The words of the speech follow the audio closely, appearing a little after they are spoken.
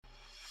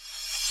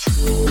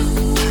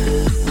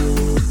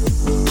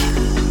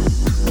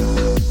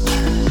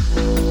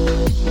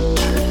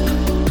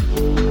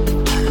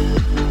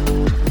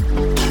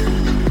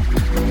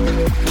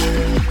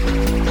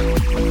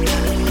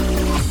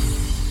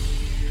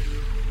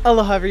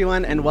Aloha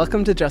everyone, and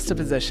welcome to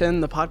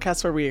Juxtaposition, the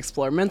podcast where we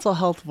explore mental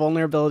health,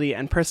 vulnerability,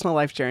 and personal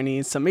life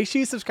journeys. So make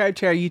sure you subscribe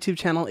to our YouTube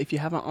channel if you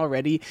haven't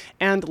already,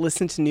 and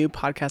listen to new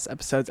podcast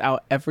episodes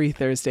out every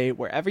Thursday,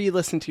 wherever you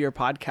listen to your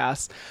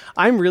podcasts.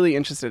 I'm really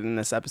interested in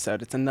this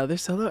episode. It's another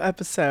solo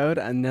episode,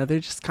 another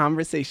just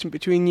conversation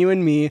between you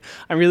and me.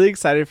 I'm really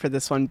excited for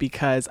this one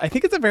because I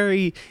think it's a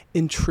very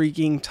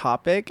intriguing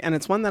topic, and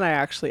it's one that I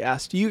actually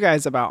asked you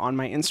guys about on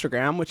my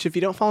Instagram, which if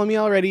you don't follow me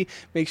already,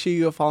 make sure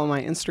you go follow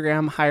my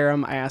Instagram,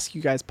 Hyram. I ask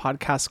you guys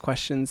podcast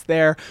questions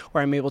there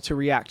where I'm able to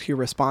react to your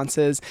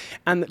responses.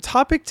 And the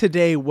topic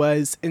today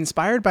was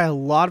inspired by a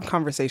lot of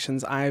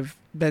conversations I've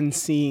been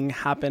seeing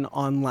happen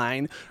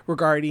online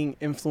regarding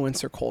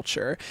influencer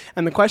culture.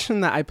 And the question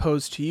that I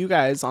posed to you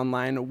guys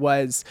online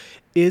was,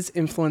 is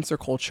influencer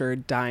culture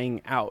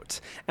dying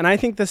out? And I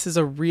think this is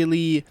a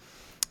really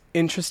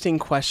interesting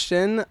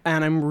question,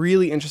 and I'm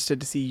really interested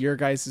to see your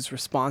guys'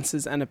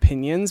 responses and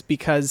opinions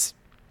because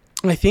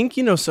I think,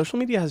 social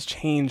media has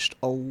changed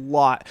a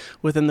lot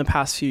within the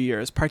past few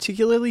years,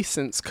 particularly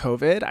since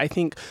COVID. I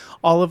think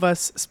all of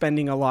us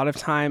spending a lot of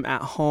time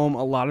at home,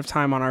 a lot of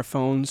time on our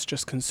phones,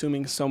 just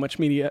consuming so much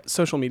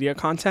social media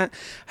content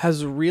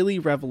has really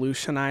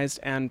revolutionized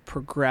and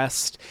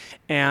progressed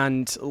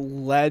and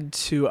led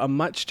to a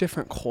much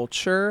different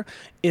culture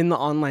in the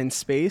online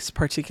space,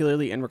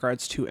 particularly in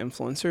regards to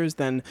influencers,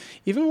 than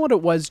even what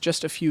it was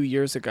just a few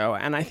years ago.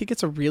 And I think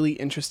it's a really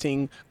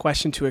interesting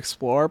question to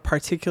explore,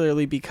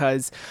 particularly because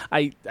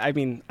I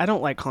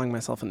don't like calling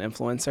myself an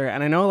influencer.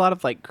 And I know a lot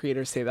of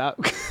creators say that.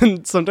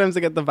 Sometimes I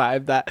get the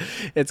vibe that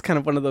it's kind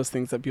of one of those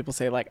things that people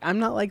say, I'm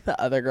not like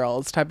the other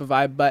girls type of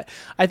vibe. But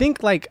I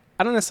think I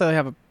don't necessarily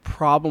have a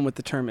problem with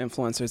the term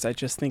influencers. I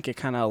just think it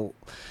kind of,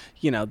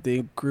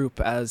 the group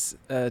as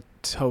a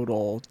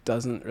total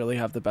doesn't really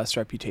have the best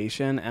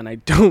reputation. And I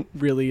don't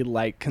really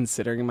like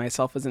considering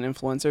myself as an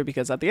influencer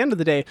because at the end of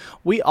the day,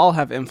 we all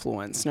have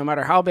influence, no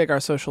matter how big our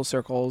social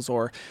circles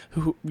or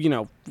who,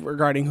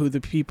 regarding who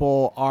the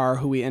people are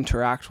who we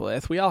interact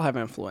with, we all have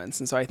influence.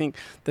 And so I think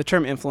the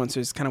term influencer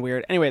is kind of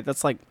weird. Anyway,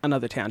 that's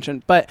another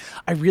tangent, but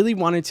I really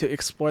wanted to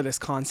explore this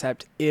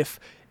concept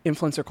if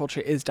influencer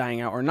culture is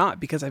dying out or not,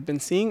 because I've been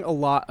seeing a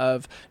lot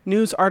of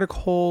news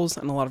articles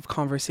and a lot of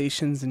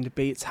conversations and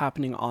debates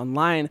happening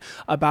online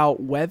about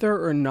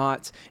whether or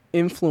not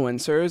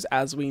influencers,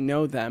 as we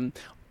know them,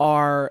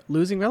 are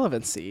losing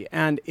relevancy,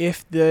 and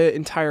if the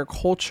entire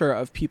culture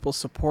of people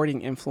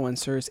supporting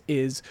influencers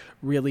is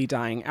really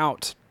dying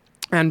out.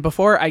 And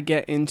before I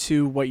get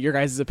into what your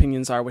guys'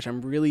 opinions are, which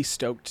I'm really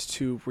stoked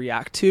to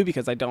react to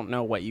because I don't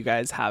know what you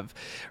guys have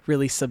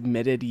really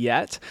submitted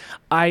yet,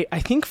 I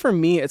think for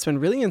me it's been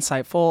really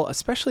insightful,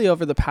 especially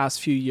over the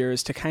past few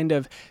years, to kind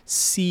of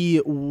see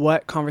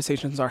what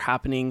conversations are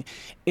happening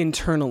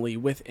internally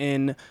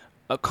within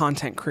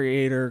content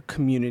creator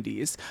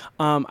communities.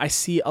 I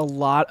see a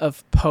lot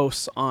of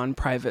posts on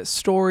private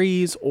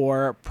stories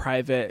or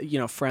private,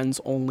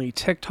 friends only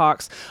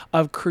TikToks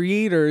of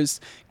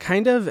creators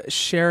kind of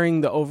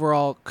sharing the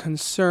overall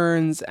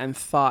concerns and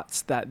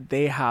thoughts that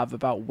they have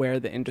about where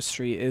the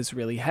industry is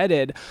really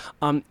headed.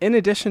 In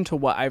addition to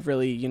what I've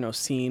really,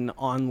 seen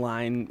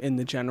online in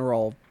the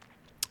general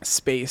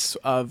space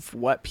of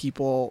what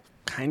people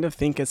kind of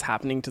think is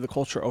happening to the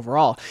culture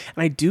overall.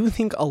 And I do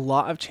think a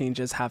lot of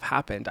changes have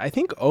happened. I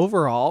think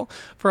overall,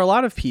 for a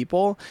lot of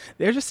people,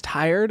 they're just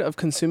tired of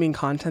consuming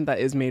content that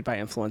is made by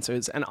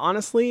influencers. And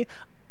honestly,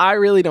 I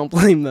really don't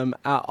blame them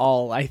at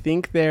all. I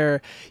think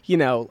they're,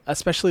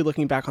 especially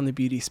looking back on the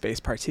beauty space,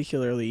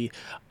 particularly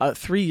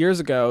 3 years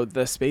ago,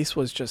 the space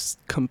was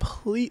just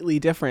completely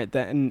different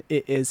than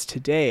it is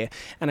today.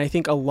 And I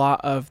think a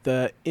lot of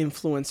the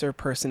influencer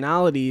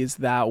personalities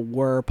that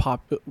were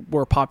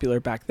popular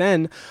back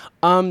then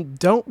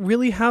don't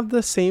really have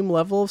the same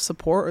level of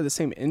support or the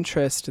same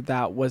interest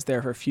that was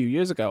there for a few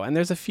years ago. And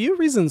there's a few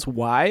reasons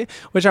why,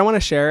 which I want to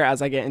share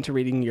as I get into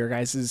reading your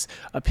guys'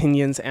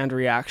 opinions and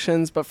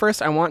reactions. But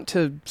first, I want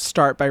to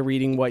start by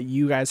reading what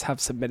you guys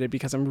have submitted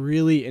because I'm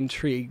really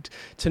intrigued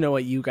to know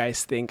what you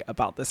guys think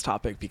about this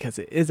topic because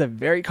it is a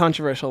very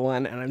controversial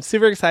one and I'm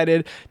super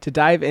excited to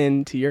dive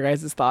into your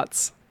guys'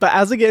 thoughts. But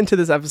as we get into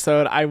this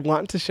episode, I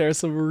want to share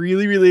some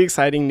really, really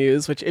exciting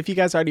news, which if you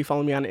guys already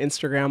follow me on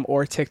Instagram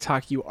or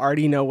TikTok, you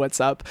already know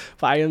what's up.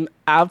 But I am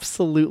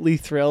absolutely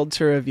thrilled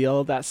to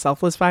reveal that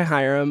Selfless by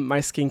Hyram, my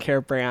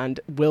skincare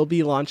brand, will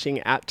be launching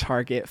at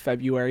Target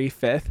February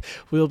 5th.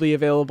 We'll be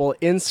available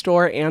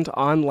in-store and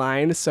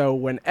online. So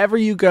whenever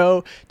you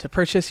go to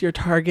purchase your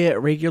Target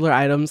regular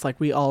items like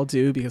we all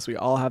do, because we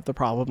all have the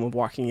problem of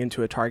walking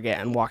into a Target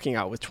and walking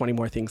out with 20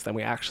 more things than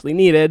we actually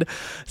needed,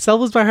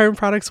 Selfless by Hyram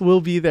products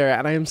will be there.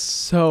 And I am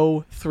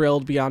so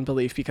thrilled beyond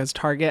belief because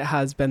Target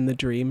has been the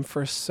dream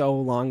for so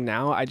long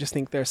now. I just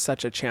think they're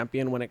such a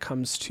champion when it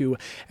comes to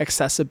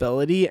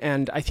accessibility,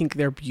 and I think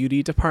their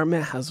beauty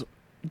department has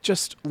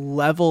just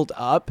leveled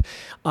up,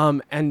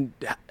 and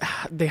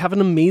they have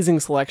an amazing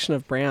selection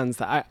of brands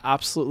that I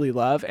absolutely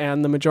love.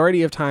 And the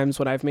majority of times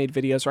when I've made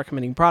videos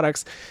recommending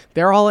products,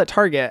 they're all at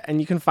Target, and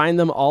you can find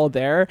them all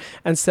there.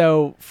 And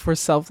so for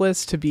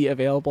Selfless to be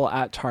available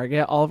at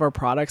Target, all of our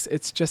products,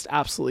 it's just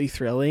absolutely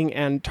thrilling.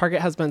 And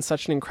Target has been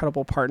such an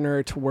incredible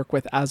partner to work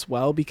with as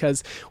well,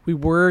 because we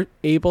were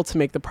able to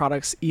make the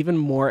products even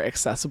more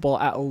accessible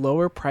at a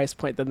lower price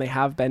point than they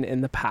have been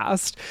in the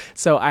past.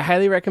 So I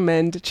highly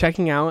recommend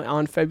checking out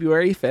on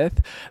February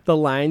 5th the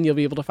line. You'll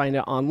be able to find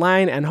it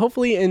online and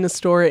hopefully in a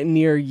store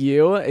near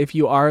you if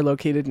you are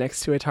located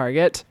next to a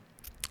Target.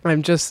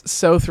 I'm just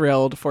so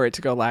thrilled for it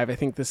to go live. I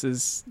think this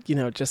is,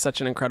 just such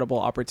an incredible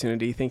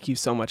opportunity. Thank you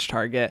so much,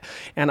 Target.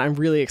 And I'm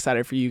really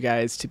excited for you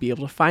guys to be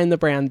able to find the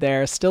brand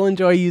there, still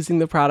enjoy using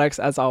the products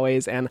as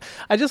always. And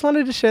I just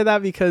wanted to share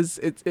that because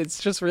it's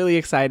just really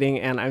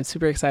exciting. And I'm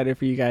super excited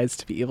for you guys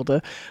to be able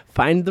to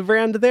find the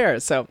brand there.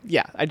 So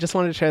yeah, I just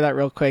wanted to share that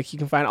real quick. You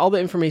can find all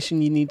the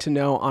information you need to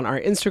know on our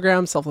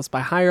Instagram, Selfless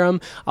by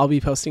Hyram. I'll be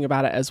posting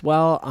about it as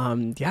well.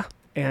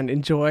 And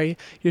enjoy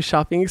your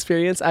shopping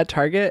experience at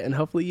Target, and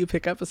hopefully you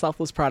pick up a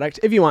Selfless product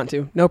if you want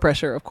to. No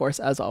pressure, of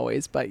course, as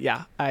always. But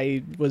yeah,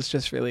 I was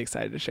just really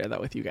excited to share that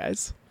with you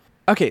guys.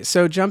 Okay,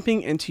 so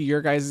jumping into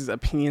your guys'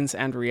 opinions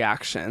and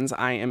reactions,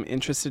 I am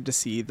interested to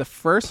see. The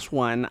first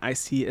one I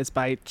see is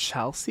by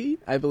Chelsea,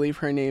 I believe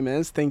her name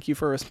is. Thank you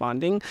for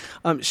responding.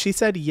 She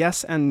said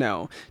yes and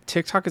no.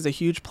 TikTok is a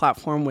huge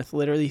platform with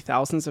literally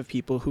thousands of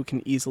people who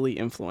can easily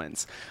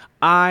influence.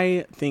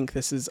 I think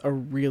this is a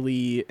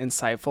really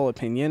insightful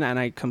opinion, and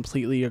I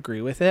completely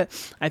agree with it.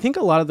 I think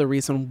a lot of the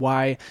reason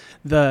why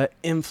the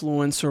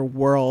influencer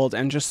world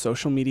and just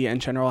social media in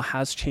general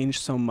has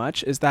changed so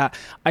much is that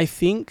I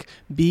think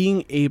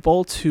being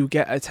able to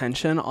get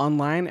attention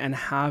online and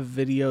have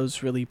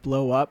videos really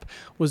blow up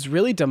was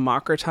really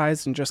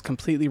democratized and just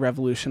completely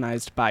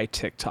revolutionized by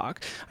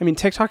TikTok. I mean,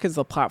 TikTok is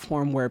the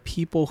platform where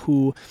people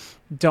who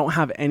don't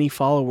have any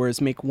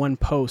followers make one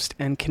post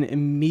and can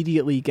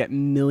immediately get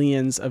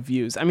millions of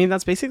views. I mean,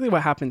 that's basically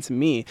what happened to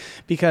me,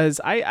 because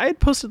I had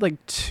posted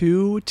like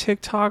 2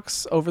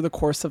 TikToks over the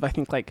course of, I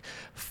think, like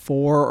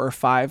 4 or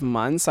 5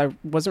 months. I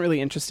wasn't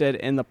really interested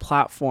in the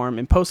platform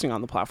and posting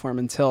on the platform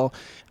until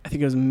I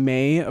think it was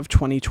May of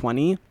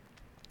 2020.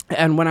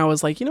 And when I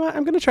was like, you know what,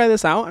 I'm going to try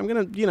this out. I'm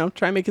going to,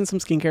 try making some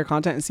skincare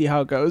content and see how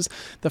it goes.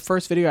 The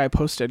first video I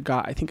posted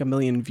got, I think, 1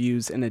 million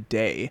views in a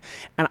day.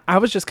 And I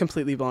was just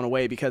completely blown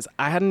away because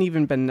I hadn't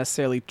even been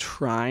necessarily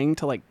trying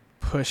to like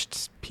push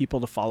people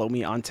to follow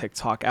me on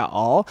TikTok at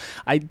all.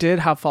 I did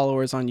have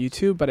followers on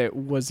YouTube, but it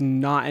was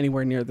not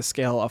anywhere near the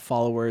scale of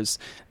followers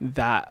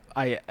that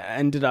I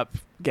ended up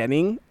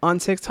getting on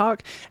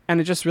TikTok. And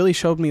it just really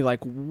showed me like,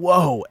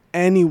 whoa,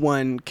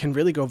 anyone can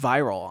really go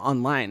viral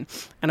online.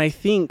 And I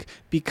think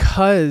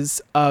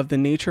because of the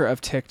nature of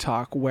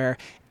TikTok, where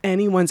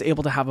anyone's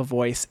able to have a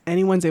voice,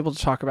 anyone's able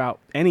to talk about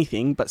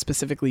anything, but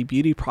specifically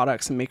beauty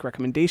products and make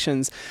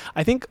recommendations,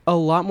 I think a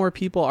lot more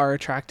people are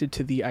attracted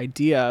to the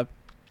idea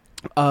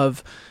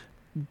of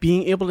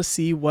being able to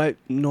see what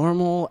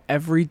normal,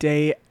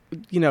 everyday,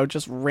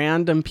 just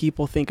random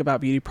people think about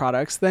beauty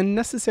products than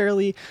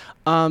necessarily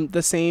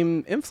the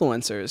same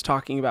influencers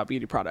talking about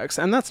beauty products.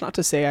 And that's not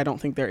to say I don't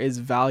think there is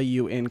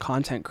value in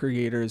content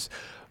creators,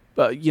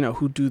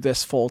 who do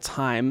this full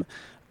time,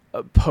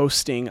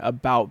 posting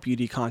about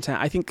beauty content.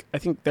 I think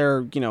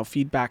their,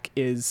 feedback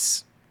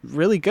is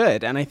really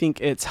good. And I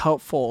think it's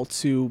helpful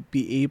to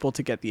be able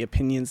to get the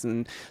opinions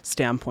and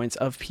standpoints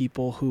of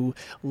people who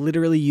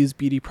literally use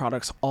beauty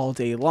products all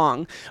day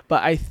long.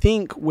 But I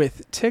think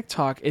with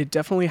TikTok, it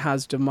definitely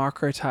has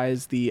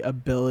democratized the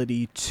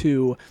ability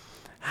to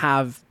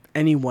have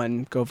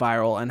anyone go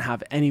viral and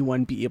have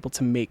anyone be able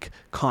to make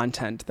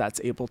content that's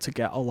able to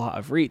get a lot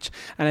of reach.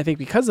 And I think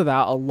because of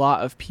that, a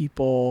lot of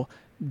people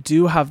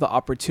do have the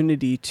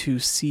opportunity to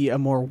see a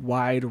more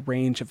wide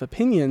range of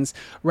opinions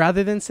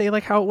rather than say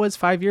like how it was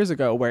 5 years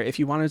ago, where if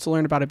you wanted to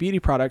learn about a beauty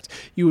product,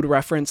 you would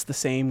reference the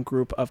same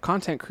group of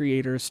content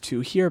creators to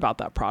hear about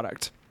that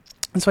product.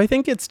 And so I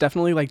think it's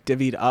definitely like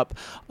divvied up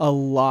a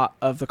lot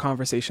of the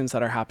conversations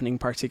that are happening,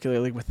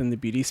 particularly within the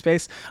beauty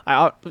space.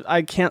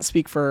 I can't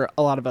speak for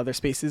a lot of other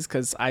spaces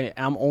because I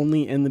am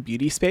only in the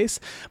beauty space,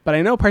 but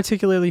I know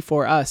particularly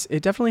for us,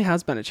 it definitely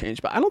has been a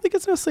change. But I don't think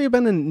it's necessarily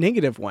been a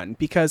negative one,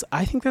 because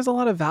I think there's a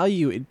lot of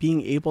value in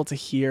being able to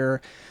hear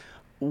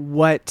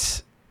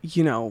what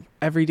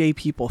everyday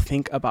people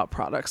think about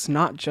products,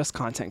 not just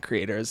content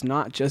creators,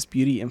 not just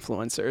beauty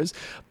influencers,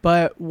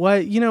 but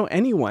what,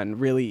 anyone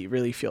really,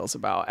 really feels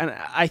about. And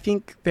I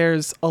think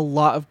there's a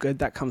lot of good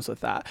that comes with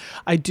that.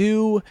 I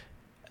do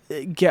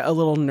get a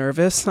little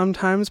nervous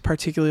sometimes,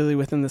 particularly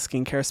within the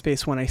skincare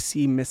space, when I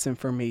see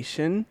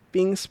misinformation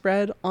being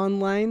spread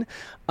online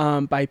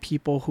by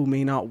people who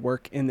may not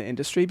work in the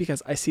industry,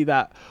 because I see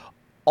that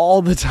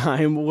all the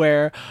time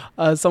where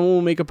someone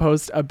will make a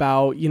post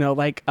about,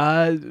 like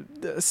a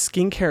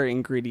skincare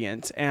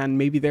ingredient, and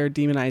maybe they're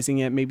demonizing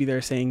it. Maybe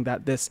they're saying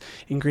that this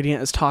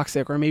ingredient is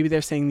toxic, or maybe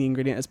they're saying the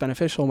ingredient is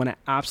beneficial when it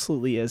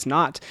absolutely is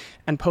not.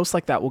 And posts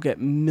like that will get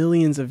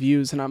millions of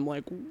views. And I'm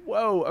like,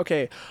 whoa,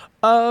 okay.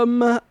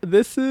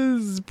 This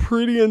is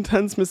pretty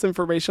intense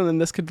misinformation, and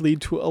this could lead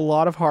to a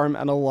lot of harm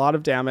and a lot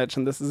of damage,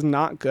 and this is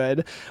not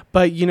good.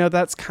 But,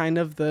 that's kind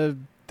of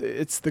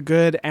it's the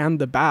good and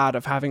the bad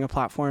of having a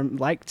platform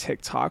like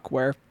TikTok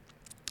where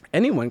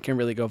anyone can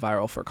really go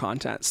viral for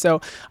content.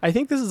 So I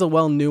think this is a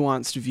well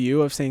nuanced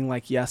view of saying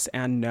like yes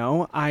and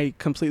no. I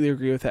completely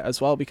agree with it as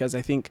well, because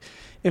I think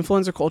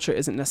influencer culture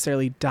isn't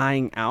necessarily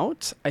dying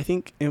out. I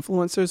think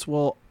influencers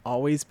will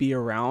always be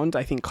around.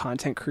 I think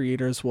content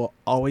creators will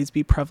always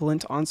be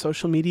prevalent on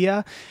social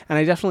media. And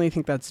I definitely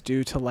think that's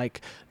due to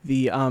like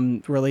the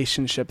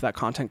relationship that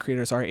content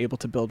creators are able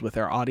to build with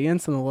their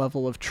audience and the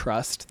level of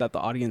trust that the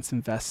audience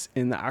invests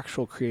in the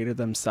actual creator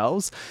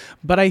themselves.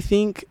 But I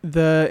think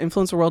the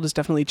influencer world is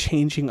definitely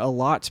changing a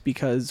lot,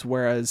 because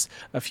whereas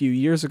a few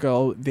years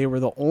ago, they were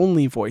the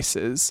only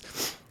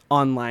voices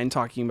online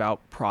talking about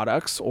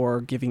products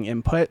or giving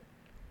input,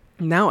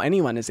 now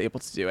anyone is able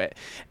to do it.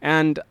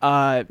 And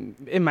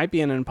it might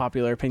be an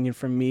unpopular opinion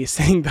from me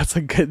saying that's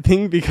a good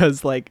thing,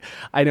 because like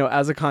I know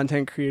as a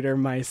content creator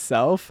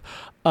myself,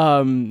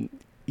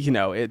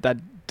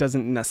 that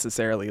doesn't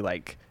necessarily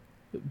like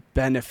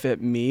benefit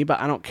me, but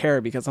I don't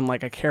care, because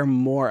I care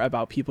more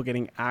about people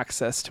getting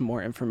access to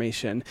more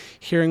information,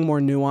 hearing more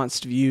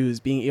nuanced views,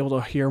 being able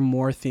to hear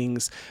more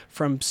things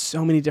from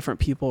so many different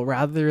people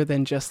rather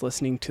than just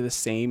listening to the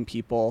same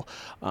people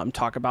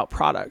talk about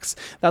products.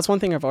 That's one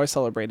thing I've always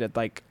celebrated,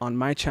 like on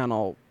my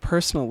channel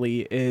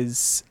personally,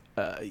 is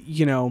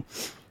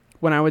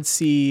when I would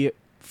see,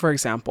 for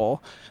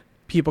example,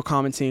 people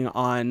commenting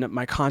on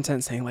my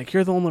content saying like,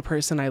 you're the only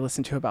person I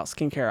listen to about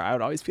skincare, I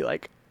would always be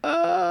like,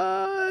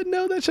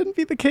 no, that shouldn't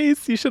be the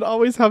case. You should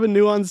always have a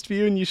nuanced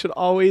view, and you should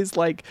always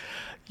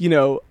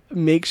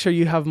make sure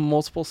you have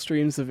multiple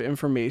streams of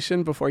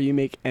information before you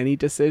make any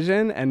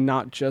decision, and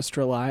not just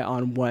rely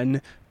on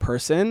one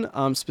person,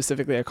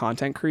 specifically a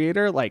content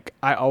creator. Like,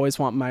 I always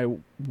want my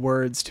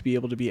words to be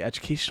able to be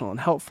educational and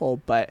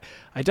helpful, but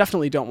I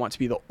definitely don't want to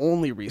be the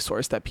only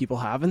resource that people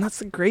have. And that's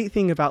the great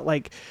thing about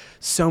like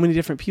so many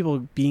different people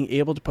being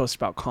able to post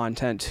about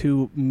content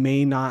who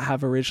may not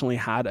have originally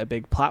had a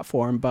big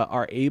platform, but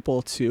are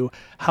able to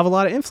have a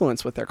lot of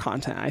influence with their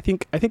content. I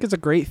think it's a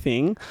great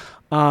thing.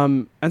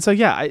 And so,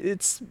 yeah,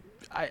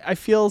 I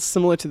feel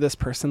similar to this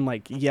person,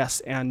 like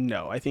yes and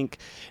no. I think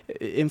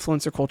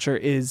influencer culture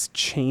is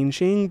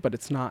changing, but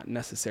it's not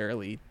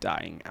necessarily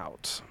dying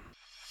out.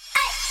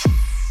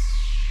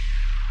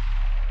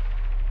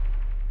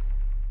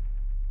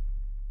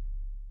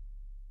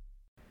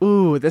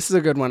 Ooh, this is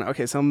a good one.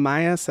 Okay, so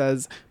Maya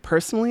says,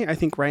 personally, I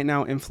think right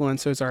now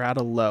influencers are at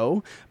a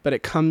low, but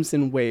it comes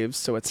in waves,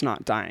 so it's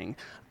not dying.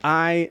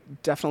 I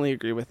definitely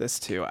agree with this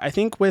too. I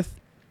think with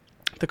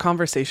the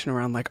conversation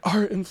around like,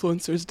 are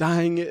influencers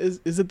dying? Is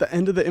it the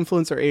end of the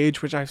influencer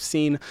age, which I've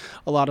seen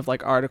a lot of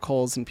like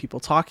articles and people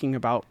talking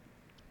about.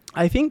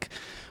 I think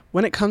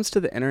when it comes to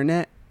the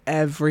internet,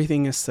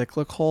 everything is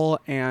cyclical,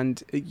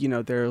 and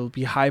there will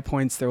be high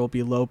points, there will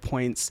be low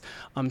points.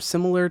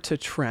 Similar to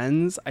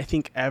trends, I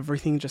think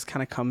everything just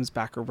kind of comes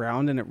back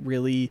around, and it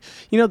really,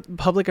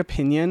 public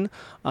opinion,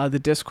 the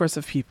discourse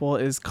of people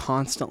is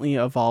constantly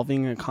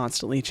evolving and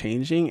constantly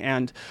changing,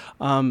 and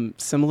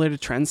similar to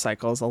trend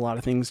cycles, a lot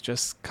of things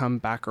just come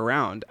back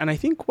around. And I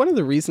think one of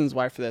the reasons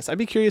why for this, I'd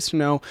be curious to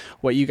know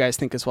what you guys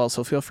think as well,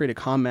 so feel free to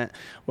comment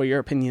what your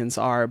opinions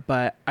are.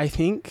 But I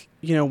think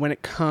when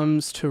it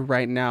comes to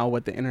right now,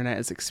 what the internet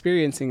is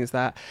experiencing is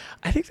that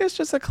I think there's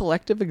just a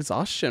collective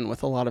exhaustion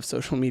with a lot of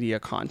social media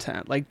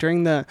content. Like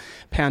during the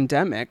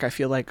pandemic, I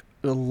feel like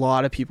a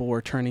lot of people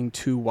were turning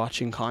to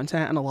watching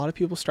content, and a lot of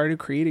people started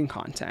creating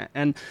content.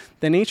 And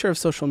the nature of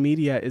social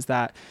media is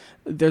that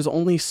there's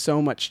only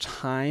so much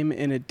time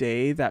in a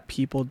day that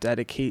people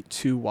dedicate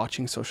to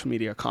watching social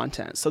media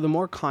content. So the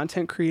more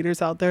content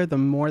creators out there, the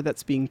more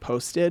that's being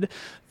posted,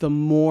 the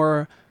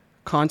more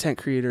content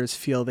creators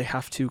feel they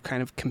have to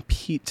kind of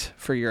compete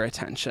for your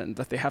attention,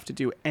 that they have to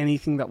do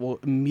anything that will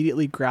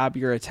immediately grab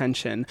your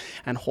attention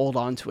and hold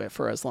on to it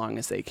for as long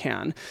as they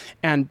can.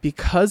 And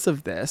because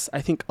of this,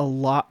 I think a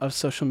lot of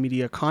social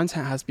media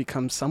content has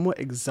become somewhat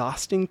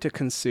exhausting to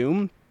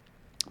consume,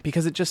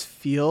 because it just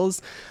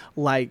feels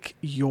like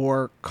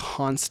you're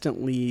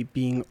constantly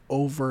being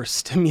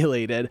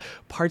overstimulated,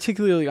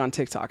 particularly on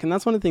TikTok. And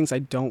that's one of the things I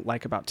don't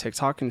like about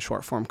TikTok and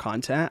short form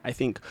content. I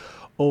think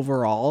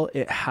overall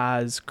it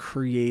has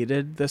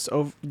created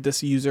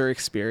this user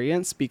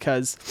experience,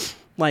 because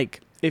like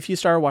if you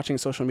started watching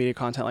social media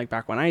content like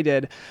back when I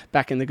did,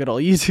 back in the good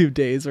old YouTube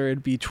days, where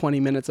it'd be 20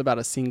 minutes about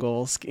a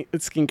single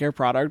skincare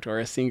product or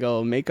a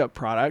single makeup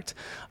product,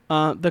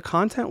 the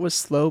content was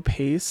slow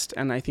paced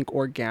and I think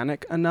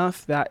organic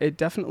enough that it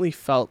definitely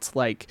felt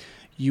like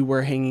you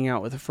were hanging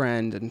out with a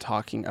friend and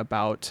talking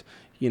about,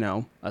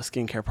 a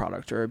skincare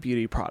product or a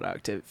beauty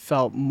product. It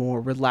felt more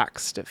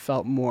relaxed. It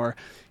felt more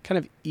kind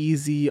of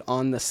easy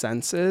on the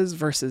senses,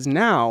 versus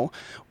now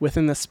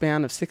within the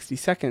span of 60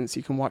 seconds,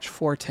 you can watch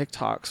 4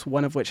 TikToks,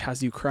 one of which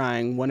has you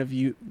crying, one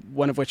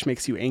of which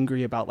makes you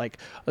angry about like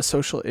a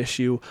social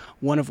issue,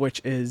 one of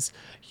which is,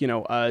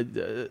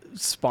 a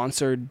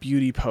sponsored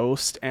beauty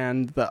post,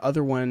 and the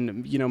other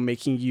one,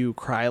 making you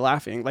cry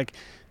laughing. Like,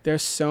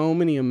 there's so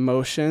many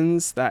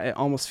emotions that it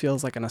almost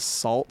feels like an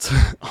assault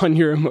on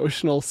your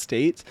emotional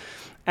state.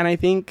 And I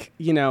think,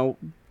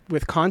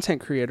 with content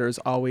creators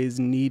always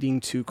needing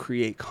to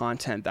create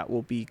content that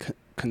will be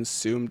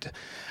consumed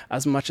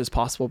as much as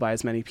possible by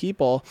as many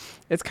people,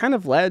 it's kind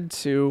of led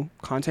to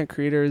content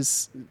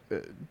creators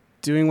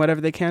doing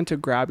whatever they can to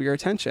grab your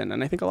attention.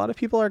 And I think a lot of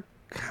people are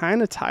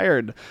kind of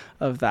tired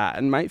of that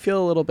and might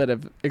feel a little bit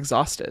of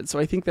exhausted. So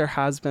I think there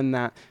has been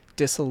that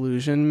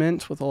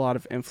disillusionment with a lot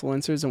of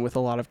influencers and with a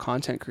lot of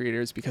content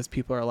creators, because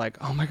people are like,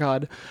 oh my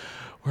God,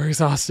 we're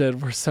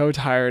exhausted. We're so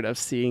tired of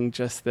seeing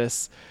just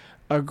this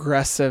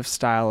aggressive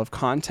style of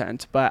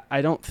content. But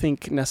I don't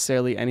think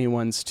necessarily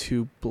anyone's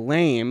to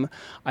blame.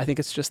 I think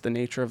it's just the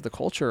nature of the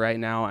culture right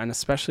now, and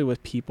especially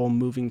with people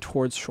moving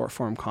towards short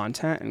form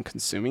content and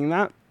consuming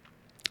that.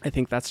 I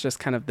think that's just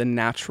kind of the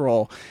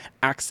natural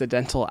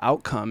accidental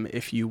outcome,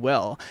 if you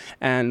will.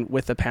 And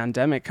with the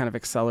pandemic kind of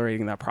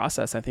accelerating that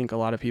process, I think a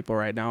lot of people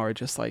right now are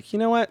just like, you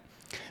know what?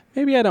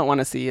 Maybe I don't want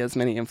to see as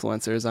many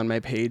influencers on my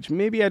page.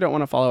 Maybe I don't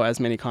want to follow as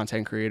many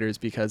content creators,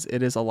 because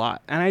it is a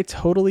lot. And I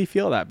totally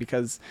feel that,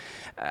 because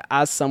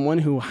as someone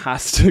who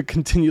has to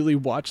continually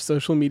watch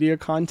social media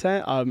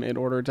content in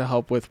order to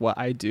help with what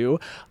I do,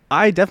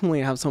 I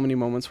definitely have so many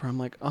moments where I'm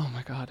like, oh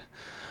my God,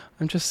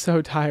 I'm just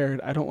so tired.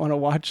 I don't want to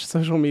watch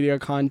social media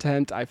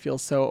content. I feel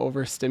so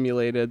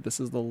overstimulated. This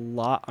is a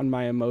lot on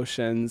my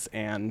emotions,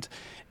 and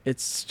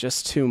it's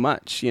just too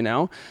much,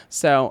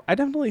 So I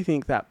definitely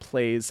think that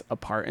plays a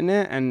part in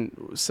it.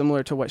 And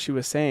similar to what she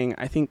was saying,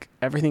 I think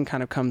everything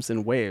kind of comes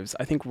in waves.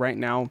 I think right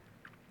now,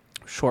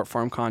 short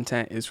form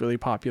content is really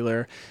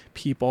popular.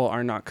 People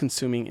are not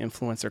consuming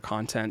influencer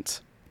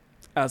content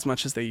as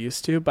much as they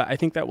used to, but I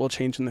think that will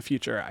change in the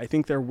future. I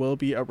think there will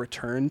be a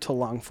return to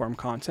long form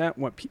content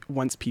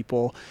once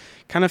people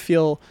kind of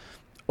feel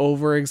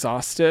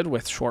overexhausted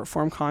with short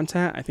form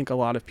content. I think a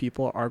lot of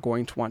people are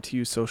going to want to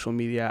use social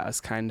media as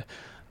kind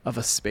of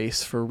a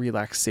space for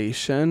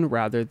relaxation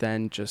rather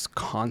than just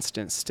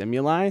constant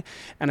stimuli.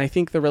 And I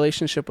think the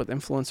relationship with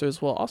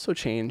influencers will also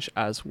change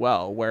as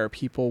well, where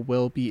people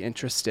will be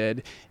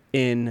interested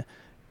in,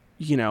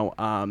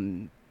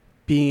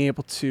 being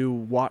able to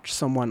watch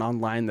someone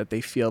online that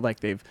they feel like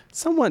they've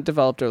somewhat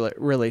developed a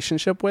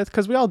relationship with,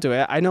 because we all do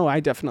it. I know I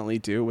definitely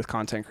do with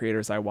content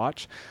creators I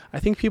watch. I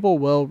think people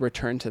will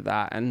return to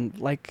that. And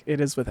like it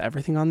is with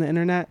everything on the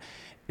internet,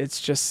 it's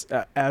just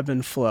an ebb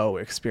and flow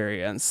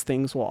experience.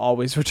 Things will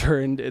always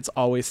return. It's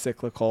always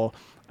cyclical.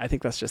 I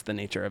think that's just the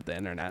nature of the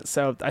internet.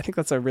 So I think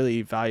that's a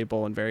really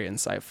valuable and very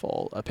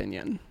insightful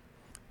opinion.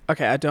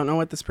 Okay, I don't know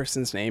what this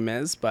person's name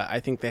is, but I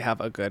think they have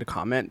a good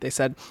comment. They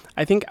said,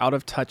 I think out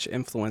of touch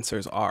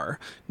influencers are.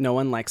 No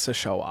one likes to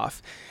show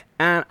off.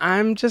 And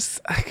I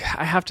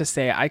have to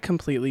say, I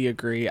completely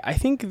agree. I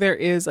think there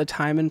is a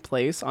time and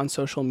place on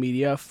social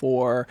media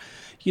for,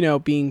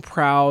 being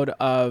proud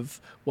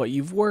of what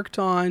you've worked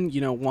on,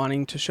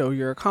 wanting to show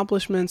your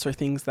accomplishments or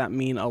things that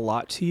mean a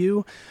lot to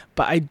you.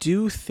 But I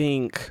do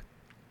think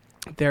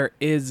there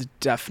is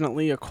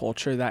definitely a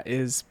culture that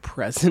is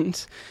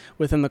present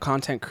within the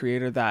content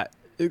creator that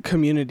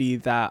community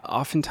that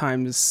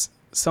oftentimes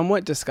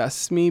somewhat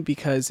disgusts me,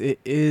 because it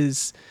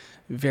is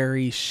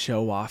very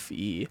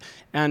show-off-y.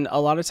 And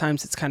a lot of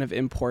times it's kind of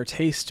in poor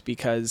taste,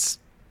 because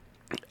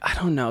I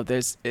don't know,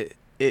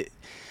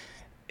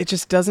 it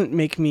just doesn't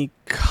make me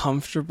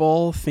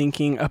comfortable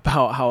thinking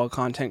about how a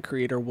content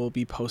creator will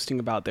be posting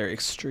about their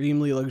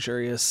extremely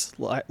luxurious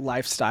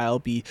lifestyle,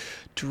 be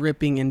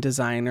dripping in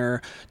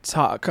designer,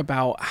 talk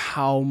about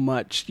how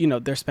much,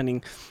 they're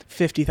spending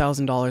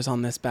 $50,000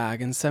 on this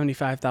bag and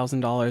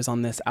 $75,000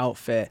 on this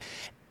outfit,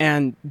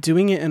 and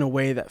doing it in a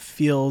way that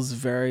feels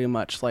very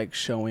much like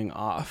showing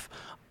off.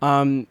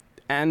 And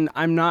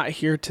I'm not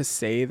here to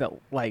say that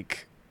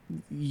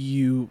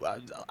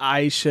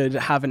I should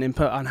have an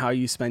input on how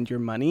you spend your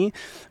money,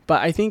 but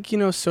I think,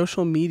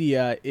 social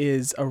media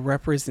is a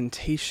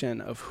representation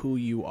of who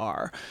you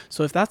are.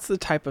 So if that's the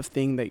type of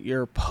thing that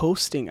you're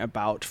posting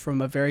about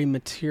from a very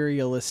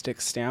materialistic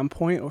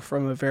standpoint or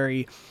from a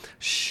very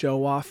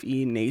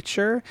show-off-y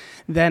nature,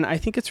 then I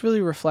think it's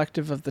really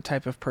reflective of the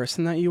type of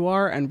person that you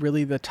are and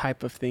really the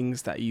type of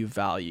things that you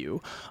value,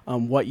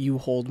 what you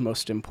hold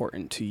most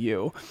important to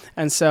you.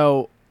 And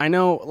so I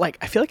know,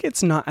 I feel like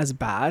it's not as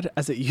bad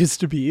as it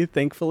used to be,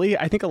 thankfully.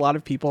 I think a lot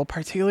of people,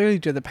 particularly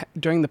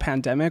during the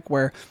pandemic,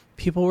 where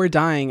people were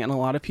dying and a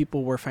lot of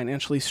people were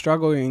financially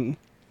struggling,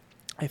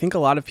 I think a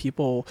lot of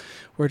people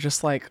were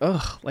just like,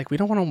 ugh, we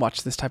don't want to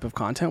watch this type of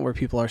content where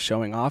people are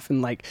showing off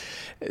and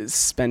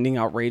spending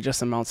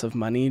outrageous amounts of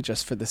money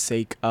just for the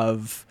sake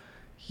of,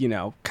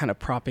 kind of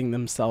propping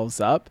themselves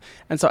up.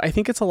 And so I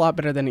think it's a lot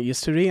better than it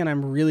used to be, and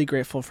I'm really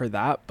grateful for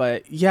that.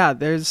 But yeah,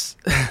 there's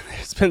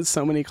been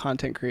so many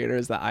content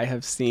creators that I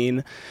have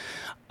seen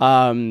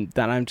then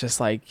I'm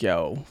just like,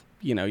 yo,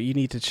 you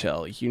need to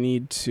chill. You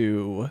need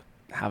to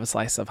have a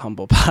slice of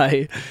humble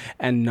pie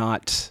and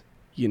not,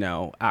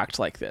 act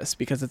like this,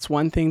 because it's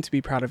one thing to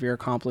be proud of your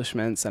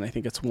accomplishments. And I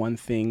think it's one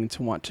thing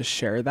to want to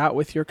share that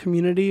with your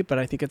community, but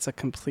I think it's a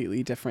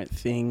completely different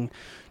thing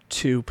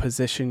to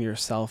position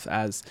yourself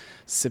as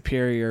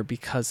superior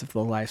because of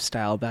the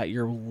lifestyle that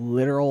your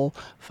literal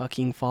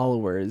fucking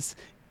followers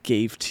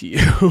gave to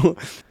you.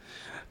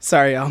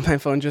 Sorry, y'all, my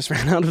phone just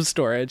ran out of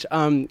storage.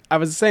 I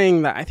was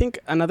saying that I think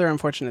another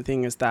unfortunate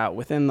thing is that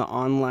within the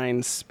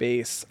online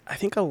space, I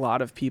think a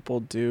lot of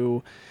people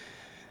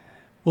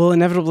will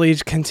inevitably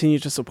continue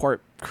to support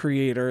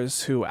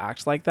creators who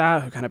act like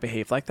that, who kind of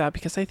behave like that,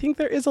 because I think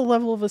there is a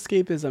level of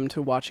escapism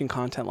to watching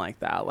content like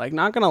that. Like,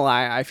 not gonna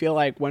lie, I feel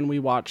like when we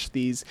watch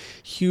these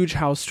huge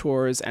house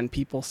tours and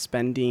people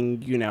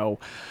spending,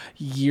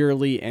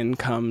 yearly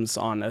incomes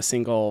on a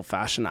single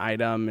fashion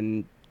item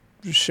and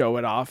show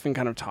it off and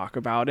kind of talk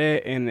about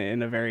it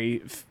in a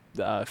very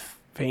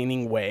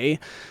feigning way,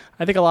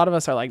 I think a lot of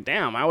us are like,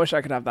 damn, I wish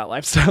I could have that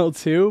lifestyle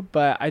too.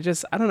 But I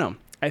don't know.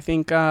 I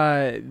think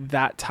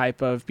that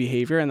type of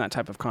behavior and that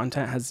type of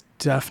content has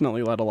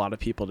definitely led a lot of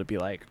people to be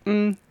like,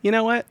 you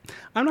know what?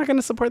 I'm not going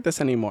to support this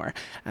anymore.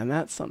 And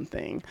that's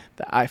something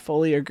that I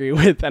fully agree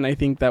with. And I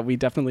think that we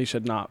definitely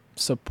should not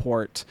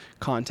support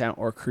content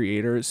or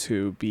creators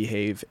who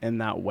behave in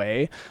that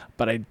way.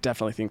 But I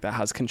definitely think that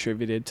has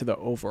contributed to the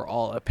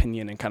overall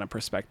opinion and kind of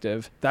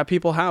perspective that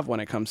people have when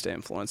it comes to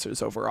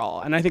influencers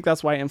overall. And I think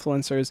that's why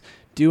influencers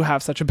do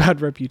have such a bad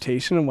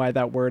reputation, and why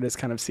that word is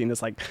kind of seen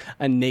as like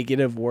a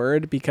negative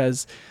word,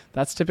 because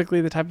that's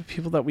typically the type of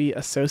people that we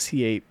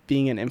associate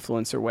being an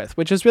influencer with,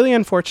 which is really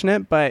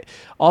unfortunate, but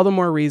all the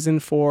more reason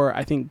for,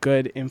 I think,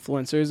 good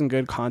influencers and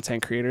good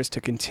content creators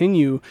to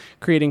continue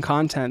creating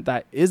content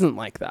that isn't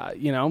like that,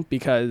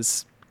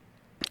 because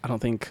I don't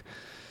think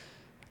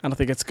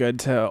it's good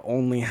to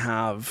only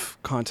have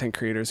content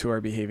creators who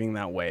are behaving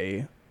that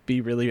way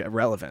be really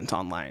relevant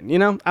online. I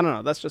don't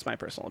know. That's just my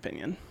personal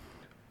opinion.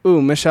 Ooh,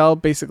 Michelle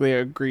basically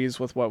agrees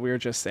with what we were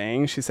just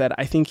saying. She said,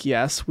 I think,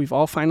 yes, we've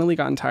all finally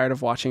gotten tired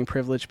of watching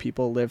privileged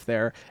people live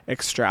their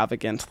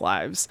extravagant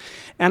lives.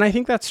 And I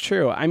think that's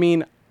true. I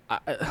mean,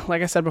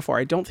 like I said before,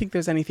 I don't think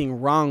there's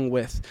anything wrong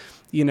with,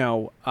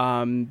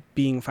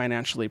 being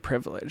financially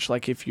privileged.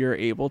 Like, if you're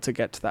able to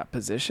get to that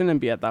position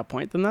and be at that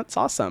point, then that's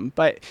awesome.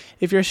 But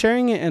if you're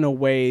sharing it in a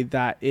way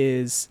that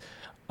is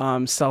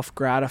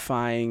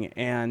self-gratifying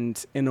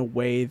and in a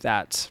way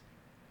that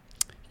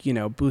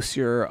boosts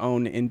your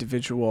own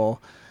individual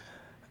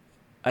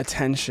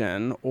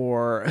attention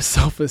or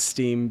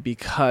self-esteem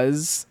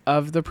because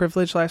of the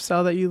privileged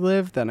lifestyle that you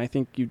live, then I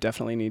think you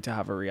definitely need to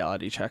have a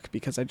reality check,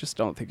 because I just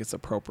don't think it's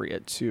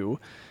appropriate to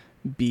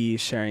be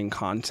sharing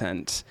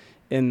content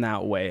in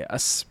that way,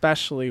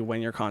 especially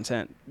when your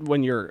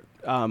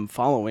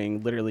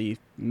following literally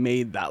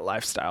made that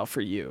lifestyle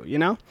for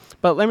you,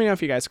 But let me know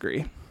if you guys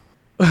agree.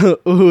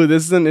 Ooh,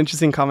 this is an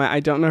interesting comment. I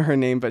don't know her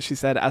name, but she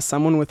said, as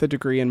someone with a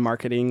degree in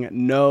marketing,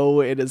 no,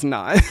 it is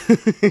not.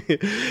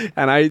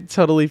 And I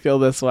totally feel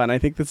this one. I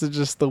think this is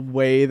just the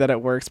way that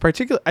it works.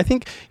 I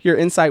think your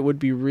insight would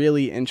be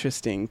really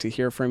interesting to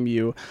hear from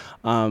you,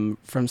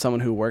 from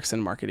someone who works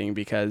in marketing,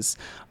 because,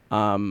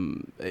 I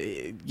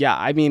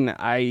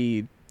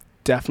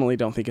definitely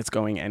don't think it's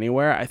going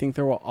anywhere. I think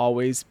there will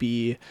always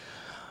be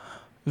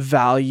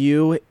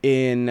value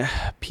in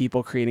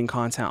people creating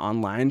content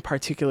online,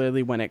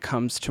 particularly when it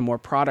comes to more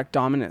product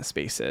dominant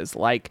spaces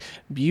like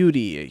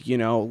beauty,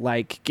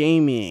 like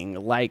gaming,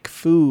 like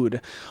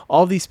food,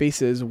 all these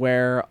spaces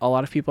where a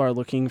lot of people are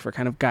looking for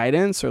kind of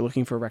guidance or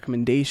looking for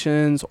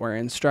recommendations or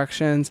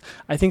instructions.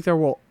 I think there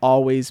will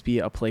always be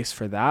a place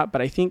for that.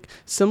 But I think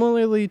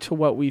similarly to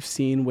what we've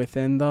seen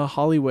within the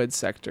Hollywood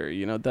sector,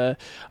 the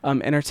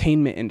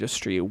entertainment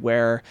industry,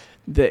 where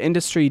the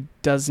industry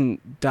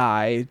doesn't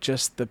die,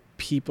 just the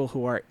people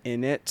who are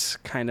in it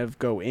kind of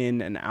go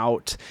in and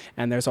out,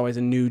 and there's always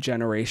a new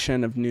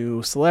generation of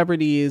new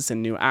celebrities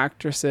and new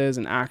actresses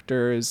and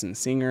actors and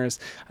singers.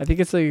 I think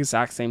it's the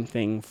exact same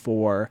thing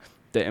for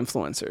the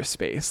influencer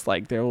space.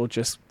 Like, there will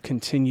just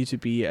continue to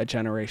be a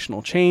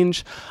generational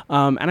change,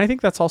 and I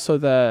think that's also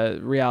the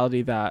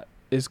reality that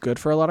is good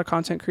for a lot of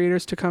content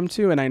creators to come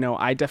to. And I know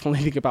I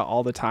definitely think about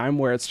all the time,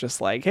 where it's just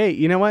like, hey,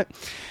 you know what?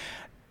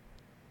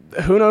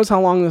 Who knows how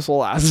long this will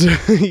last?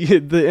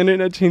 The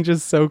internet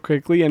changes so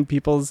quickly, and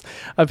people's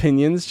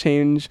opinions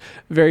change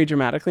very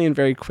dramatically and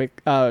very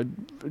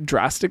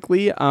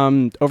drastically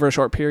over a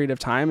short period of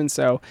time. And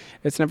so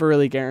it's never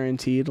really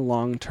guaranteed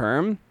long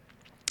term.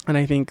 And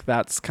I think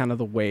that's kind of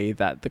the way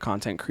that the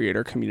content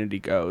creator community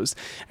goes.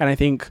 And I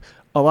think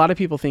a lot of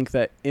people think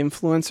that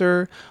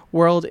influencer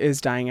world is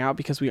dying out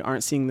because we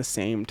aren't seeing the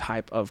same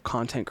type of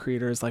content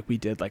creators like we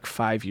did like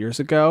 5 years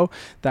ago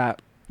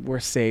that were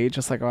saved,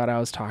 just like what I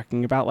was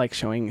talking about, like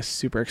showing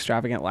super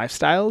extravagant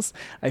lifestyles.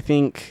 I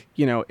think,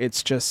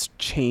 it's just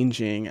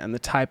changing, and the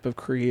type of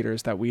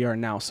creators that we are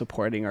now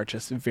supporting are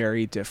just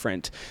very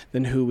different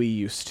than who we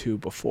used to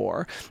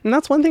before. And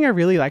that's one thing I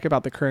really like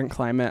about the current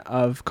climate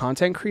of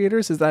content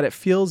creators, is that it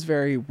feels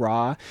very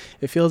raw.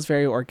 It feels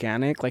very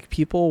organic. Like,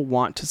 people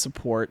want to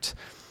support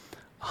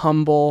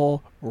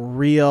humble,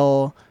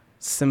 real,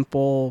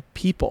 simple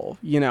people,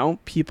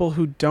 people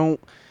who don't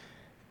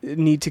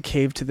need to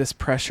cave to this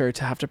pressure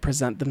to have to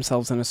present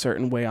themselves in a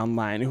certain way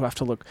online, who have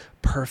to look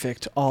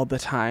perfect all the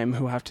time,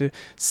 who have to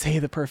say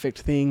the perfect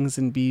things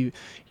and be,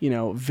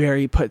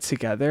 very put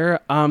together.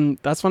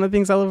 That's one of the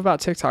things I love about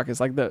TikTok,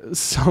 is like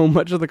so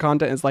much of the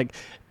content is like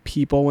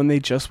people when they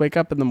just wake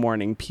up in the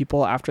morning,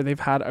 people after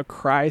they've had a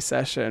cry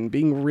session,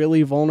 being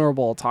really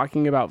vulnerable,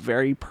 talking about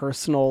very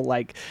personal,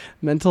 like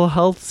mental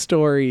health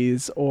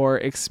stories or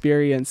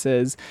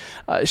experiences,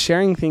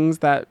 sharing things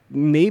that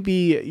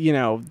maybe,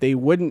 they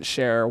wouldn't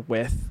share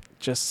with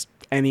just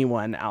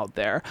anyone out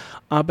there.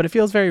 But it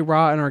feels very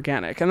raw and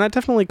organic. And that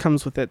definitely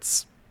comes with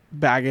its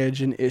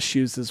baggage and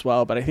issues as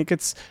well. But I think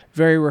it's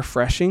very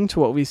refreshing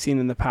to what we've seen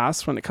in the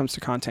past when it comes to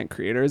content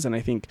creators. And I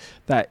think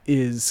that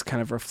is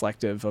kind of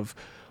reflective of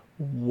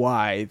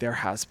why there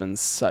has been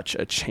such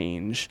a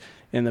change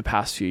in the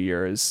past few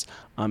years,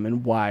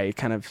 and why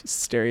kind of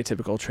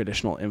stereotypical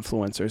traditional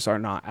influencers are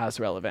not as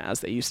relevant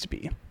as they used to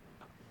be.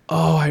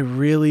 Oh, I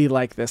really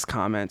like this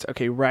comment.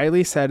 Okay,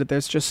 Riley said,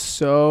 there's just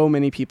so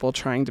many people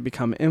trying to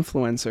become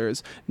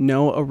influencers,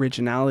 no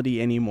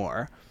originality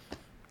anymore.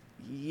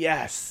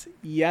 Yes.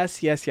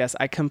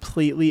 I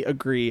completely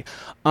agree.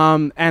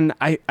 And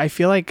I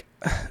feel like,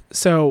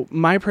 so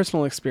my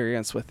personal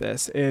experience with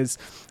this is,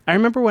 I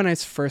remember when I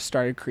first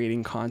started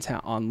creating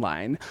content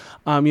online,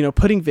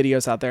 putting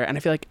videos out there, and I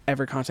feel like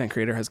every content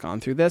creator has gone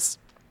through this.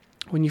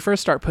 When you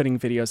first start putting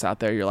videos out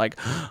there, you're like,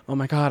 oh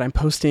my God, I'm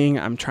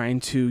trying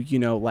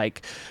to,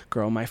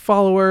 grow my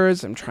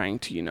followers. I'm trying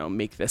to,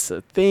 make this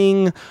a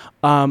thing.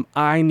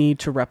 I need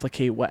to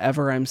replicate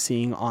whatever I'm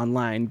seeing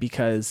online,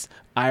 because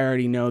I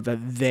already know that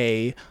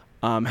they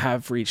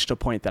have reached a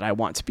point that I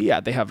want to be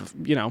at. They have,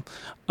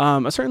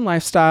 a certain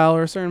lifestyle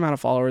or a certain amount of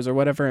followers or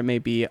whatever it may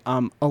be.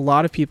 A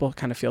lot of people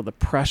kind of feel the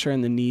pressure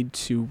and the need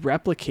to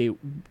replicate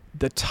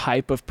the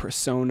type of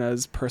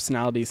personas,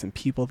 personalities, and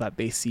people that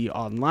they see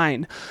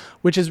online,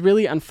 which is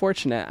really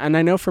unfortunate. And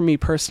I know for me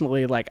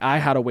personally, like, I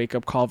had a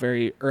wake-up call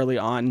very early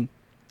on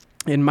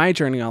in my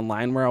journey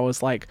online, where I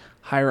was like,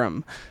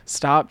 Hyram,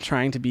 stop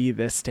trying to be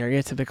this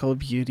stereotypical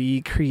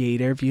beauty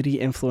creator, beauty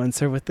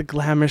influencer with the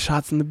glamour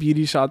shots and the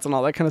beauty shots and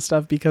all that kind of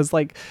stuff, because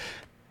like,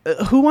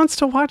 who wants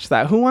to watch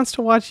that? Who wants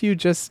to watch you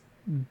just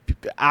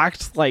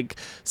act like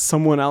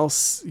someone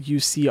else you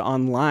see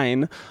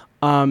online,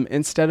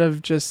 instead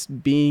of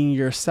just being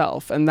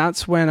yourself? And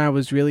that's when I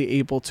was really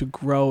able to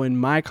grow in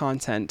my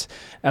content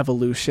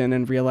evolution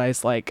and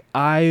realize, like,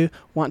 I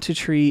want to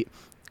treat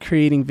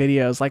creating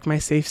videos like my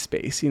safe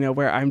space,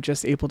 where I'm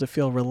just able to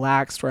feel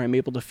relaxed, where I'm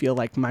able to feel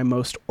like my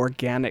most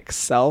organic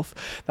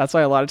self. That's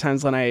why a lot of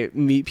times when I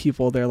meet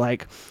people, they're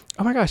like,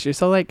 oh my gosh, you're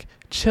so like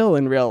chill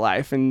in real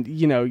life. And,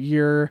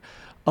 you're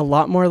a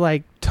lot more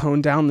like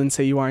toned down than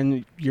say you are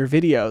in your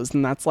videos.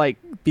 And that's like,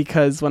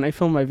 because when I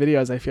film my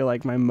videos, I feel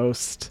like my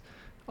most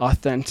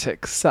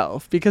authentic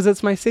self, because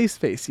it's my safe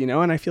space,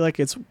 and I feel like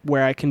it's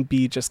where I can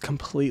be just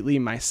completely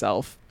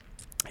myself.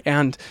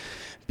 And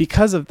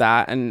because of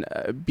that, and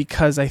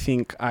because I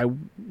think I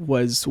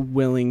was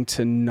willing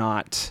to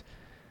not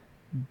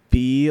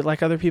be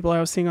like other people I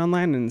was seeing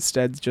online and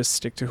instead just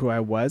stick to who I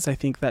was, I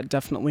think that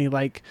definitely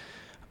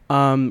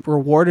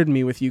rewarded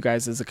me with you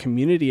guys as a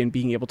community and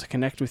being able to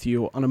connect with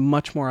you on a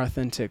much more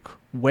authentic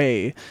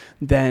way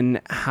than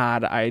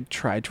had I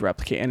tried to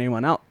replicate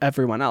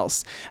everyone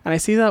else. And I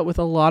see that with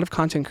a lot of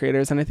content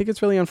creators, and I think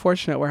it's really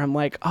unfortunate, where I'm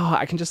like, oh,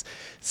 I can just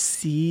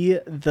see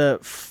the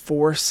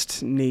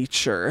forced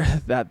nature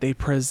that they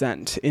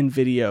present in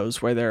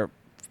videos, where they're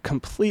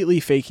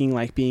completely faking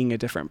like being a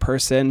different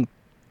person,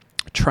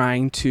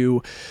 trying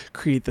to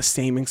create the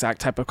same exact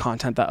type of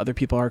content that other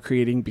people are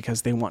creating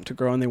because they want to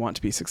grow and they want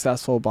to be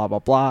successful, blah, blah,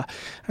 blah.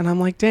 And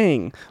I'm like,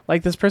 dang,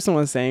 like this person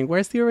was saying,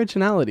 where's the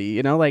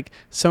originality? Like,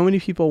 so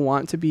many people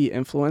want to be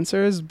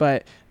influencers,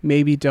 but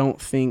maybe don't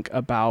think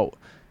about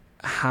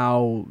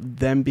how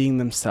them being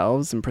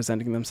themselves and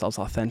presenting themselves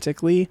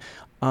authentically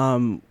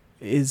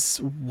is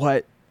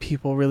what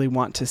people really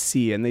want to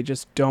see. And they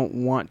just don't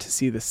want to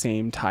see the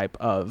same type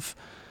of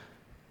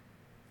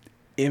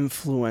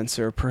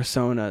influencer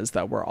personas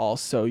that we're all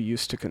so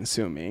used to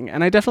consuming.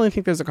 And I definitely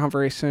think there's a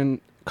conversation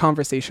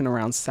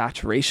around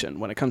saturation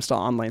when it comes to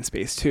online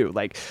space too.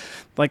 Like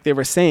they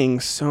were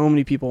saying, so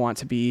many people want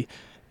to be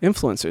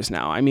influencers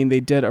now. I mean, they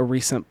did a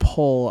recent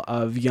poll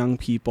of young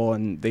people,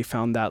 and they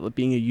found that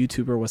being a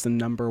YouTuber was the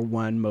number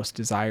one most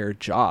desired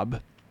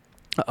job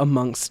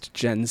amongst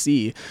Gen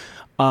Z.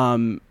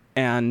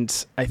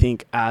 And I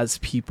think as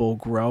people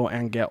grow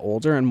and get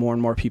older and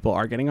more people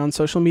are getting on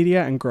social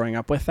media and growing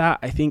up with that,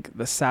 I think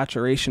the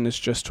saturation is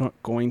just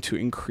going to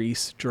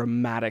increase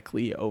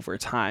dramatically over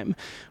time,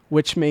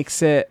 which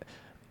makes it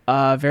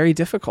very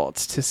difficult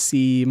to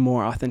see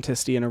more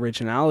authenticity and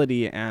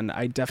originality. And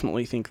I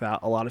definitely think that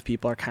a lot of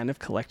people are kind of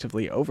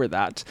collectively over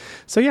that.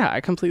 So yeah,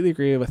 I completely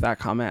agree with that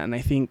comment. And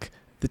I think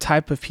the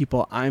type of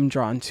people I'm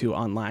drawn to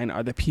online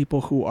are the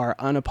people who are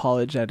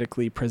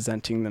unapologetically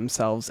presenting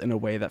themselves in a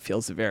way that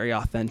feels very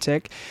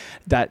authentic,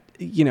 that,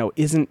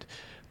 isn't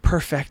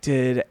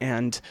perfected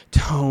and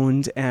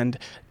toned and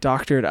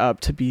doctored up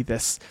to be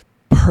this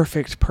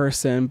perfect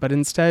person, but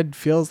instead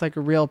feels like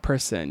a real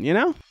person,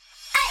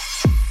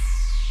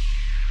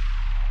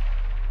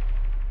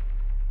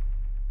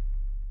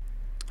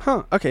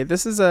 Okay,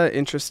 this is an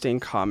interesting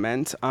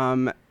comment.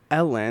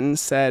 Ellen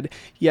said,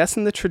 yes,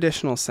 in the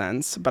traditional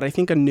sense, but I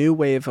think a new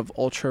wave of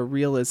ultra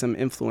realism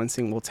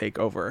influencing will take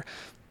over.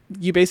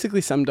 You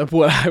basically summed up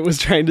what I was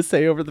trying to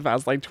say over the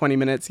past 20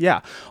 minutes.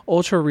 Yeah,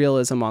 ultra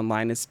realism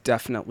online is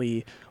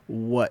definitely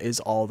what is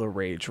all the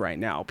rage right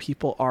now.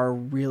 People are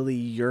really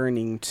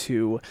yearning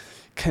to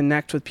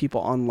connect with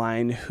people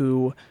online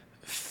who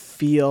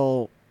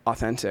feel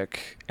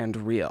authentic and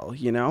real,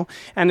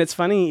 And it's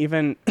funny,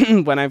 even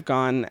when I've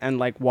gone and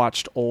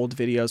watched old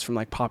videos from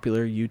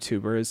popular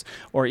YouTubers,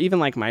 or even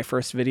my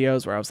first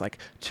videos where I was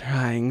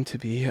trying to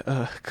be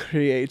a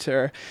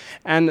creator,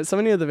 and so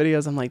many of the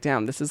videos I'm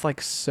damn, this is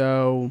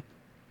so,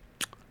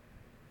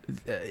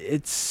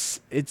 it's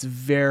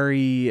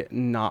very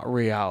not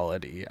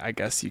reality, I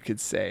guess you could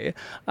say,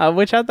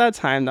 which at that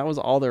time, that was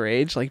all the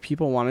rage.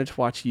 People wanted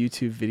to watch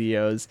YouTube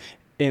videos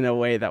in a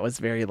way that was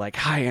very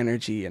high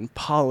energy and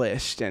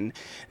polished and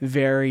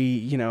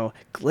very,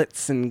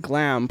 glitz and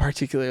glam,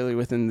 particularly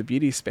within the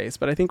beauty space.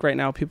 But I think right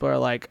now people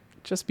are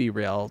just be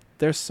real.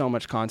 There's so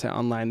much content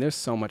online. There's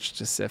so much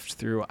to sift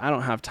through. I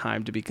don't have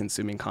time to be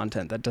consuming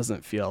content that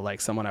doesn't feel like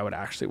someone I would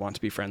actually want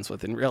to be friends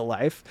with in real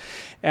life.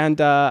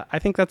 And I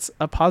think that's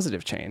a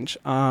positive change.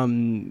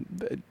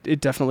 It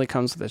definitely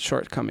comes with its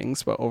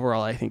shortcomings, but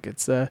overall, I think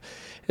it's a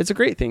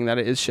great thing that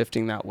it is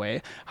shifting that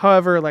way.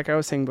 However, like I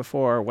was saying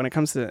before, when it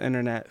comes to the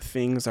internet,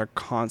 things are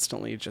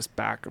constantly just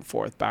back and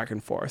forth, back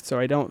and forth. So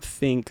I don't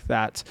think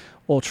that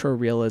ultra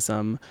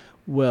realism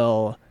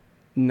will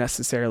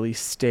necessarily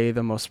stay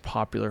the most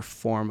popular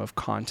form of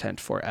content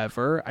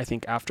forever. I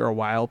think after a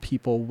while,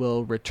 people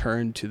will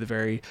return to the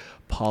very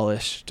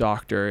polished,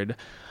 doctored,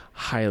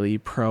 highly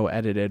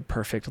pro-edited,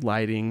 perfect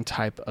lighting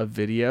type of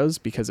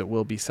videos, because it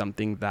will be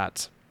something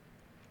that,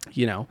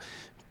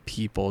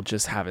 people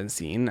just haven't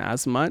seen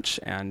as much,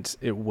 and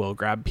it will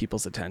grab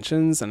people's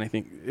attentions. And I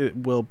think it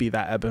will be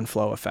that ebb and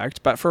flow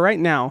effect. But for right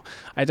now,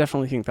 I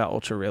definitely think that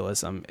ultra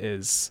realism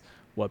is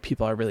what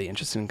people are really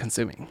interested in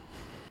consuming.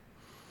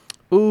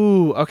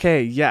 Ooh,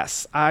 okay,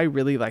 yes, I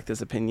really like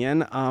this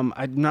opinion. I'm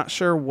not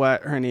sure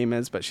what her name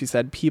is, but she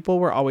said people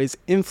were always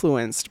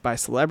influenced by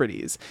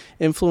celebrities.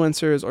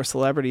 Influencers or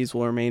celebrities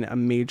will remain a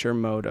major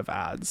mode of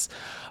ads.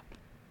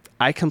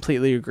 I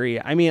completely agree.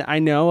 I mean, I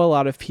know a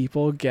lot of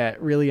people get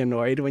really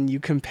annoyed when you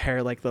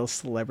compare the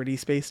celebrity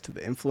space to the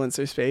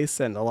influencer space.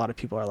 And a lot of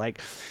people are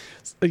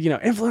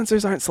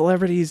influencers aren't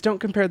celebrities. Don't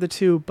compare the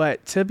two.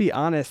 But to be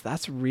honest,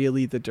 that's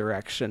really the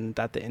direction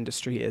that the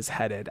industry is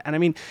headed. And I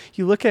mean,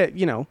 you look at,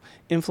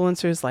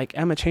 influencers like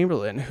Emma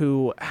Chamberlain,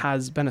 who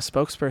has been a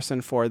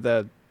spokesperson for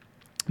the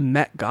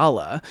Met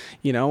Gala,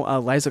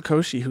 Liza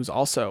Koshy, who's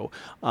also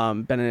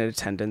been in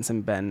attendance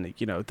and been,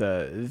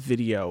 the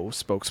video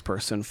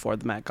spokesperson for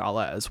the Met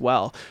Gala as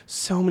well.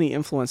 So many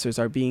influencers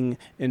are being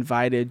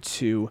invited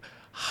to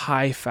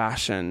high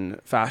fashion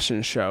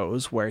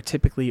shows where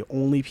typically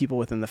only people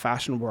within the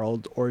fashion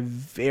world or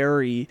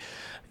very,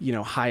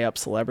 high up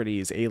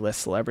celebrities,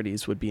 A-list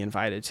celebrities would be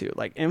invited to.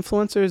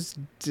 Influencers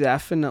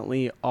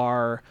definitely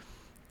are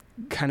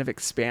kind of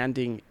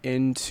expanding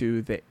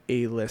into the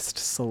A-list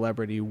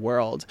celebrity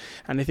world.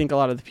 And I think a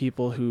lot of the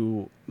people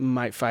who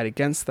might fight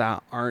against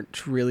that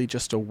aren't really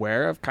just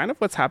aware of kind of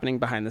what's happening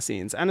behind the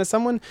scenes. And as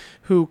someone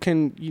who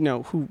can,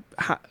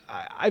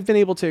 I've been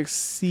able to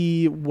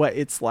see what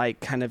it's like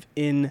kind of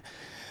in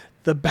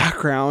the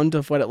background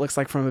of what it looks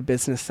like from a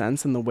business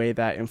sense and the way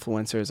that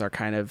influencers are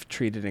kind of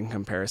treated in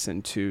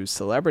comparison to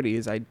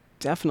celebrities. I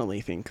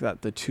definitely think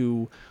that the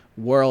two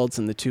worlds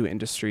and the two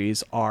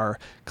industries are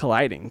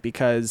colliding,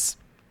 because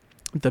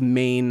the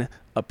main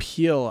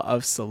appeal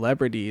of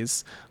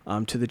celebrities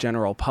to the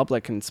general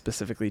public and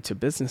specifically to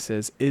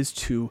businesses is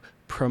to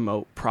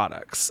promote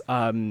products.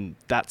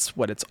 That's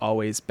what it's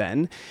always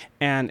been.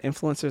 And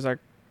influencers are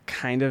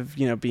kind of,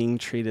 being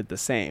treated the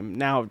same.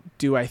 Now,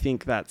 do I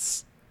think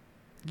that's,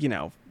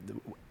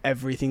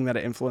 everything that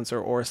an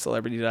influencer or a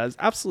celebrity does?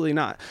 Absolutely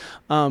not.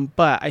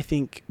 But I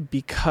think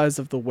because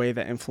of the way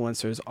that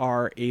influencers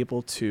are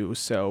able to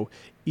so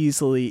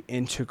easily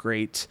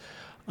integrate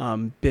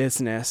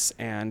business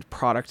and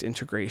product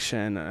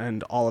integration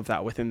and all of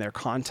that within their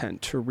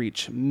content to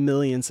reach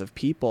millions of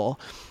people,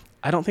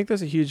 I don't think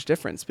there's a huge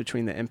difference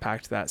between the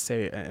impact that,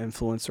 say, an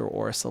influencer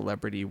or a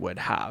celebrity would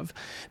have.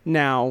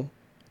 Now,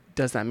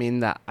 does that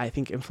mean that I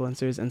think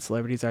influencers and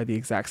celebrities are the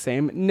exact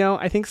same? No,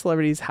 I think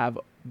celebrities have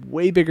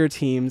way bigger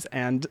teams.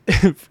 And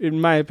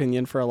in my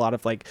opinion, for a lot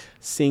of like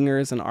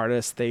singers and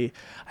artists, I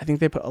think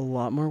they put a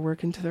lot more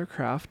work into their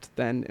craft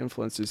than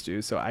influencers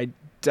do. So I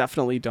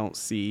definitely don't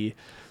see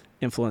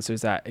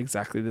influencers at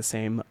exactly the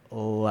same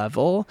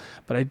level,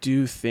 but I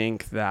do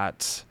think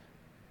that,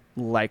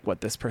 like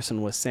what this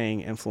person was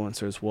saying,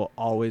 influencers will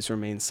always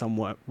remain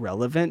somewhat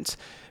relevant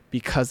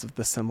because of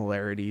the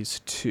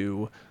similarities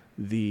to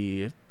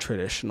the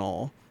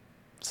traditional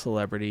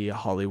celebrity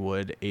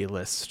Hollywood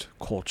A-list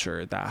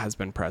culture that has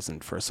been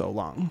present for so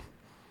long.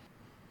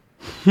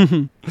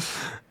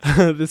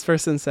 This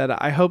person said,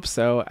 I hope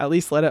so. At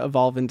least let it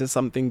evolve into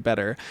something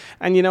better.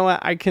 And you know what?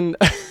 I can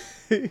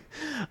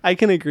I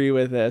can agree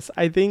with this.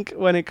 I think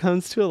when it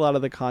comes to a lot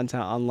of the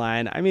content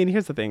online, I mean,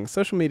 here's the thing.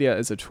 Social media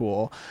is a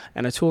tool,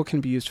 and a tool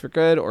can be used for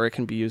good or it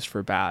can be used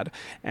for bad.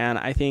 And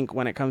I think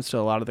when it comes to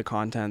a lot of the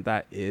content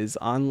that is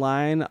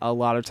online, a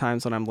lot of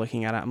times when I'm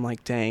looking at it, I'm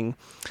like, dang,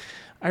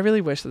 I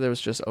really wish that there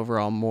was just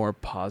overall more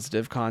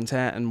positive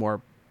content and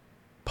more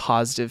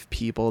positive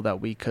people that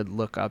we could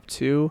look up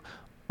to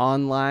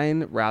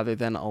online rather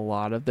than a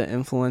lot of the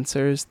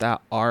influencers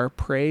that are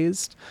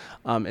praised.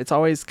 It's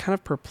always kind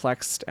of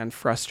perplexed and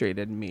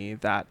frustrated me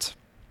that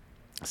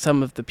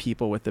some of the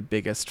people with the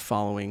biggest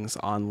followings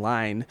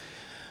online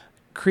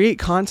create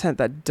content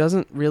that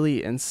doesn't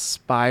really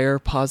inspire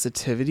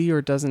positivity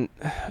or doesn't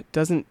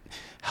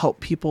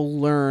help people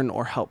learn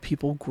or help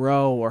people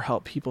grow or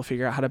help people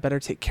figure out how to better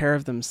take care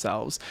of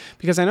themselves.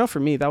 Because I know for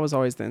me, that was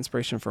always the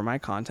inspiration for my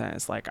content.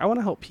 It's like, I want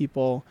to help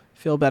people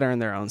feel better in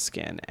their own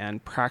skin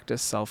and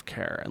practice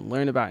self-care and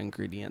learn about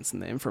ingredients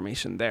and the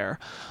information there.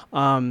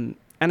 And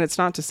it's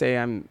not to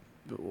say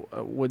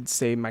would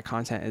say my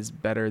content is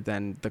better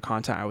than the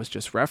content I was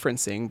just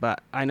referencing,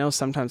 but I know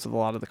sometimes with a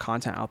lot of the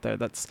content out there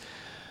that's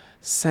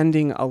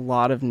sending a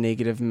lot of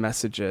negative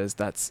messages,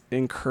 that's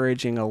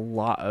encouraging a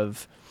lot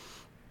of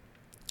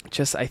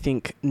just, I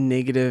think,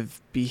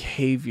 negative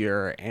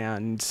behavior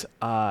and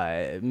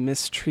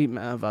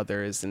mistreatment of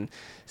others, and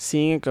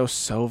seeing it go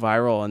so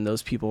viral and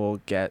those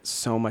people get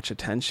so much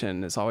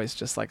attention is always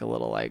just like a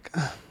little like,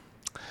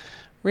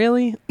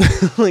 really?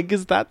 Like,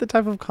 is that the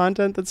type of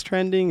content that's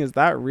trending? Is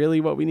that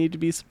really what we need to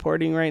be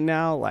supporting right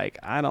now? Like,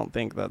 I don't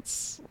think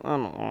that's, I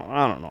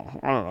don't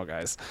know,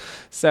 guys.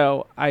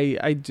 So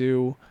I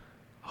do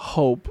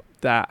hope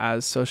that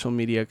as social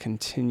media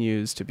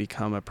continues to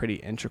become a pretty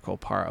integral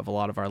part of a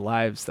lot of our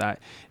lives, that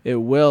it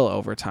will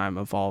over time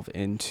evolve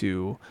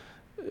into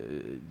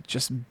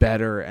just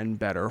better and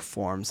better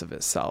forms of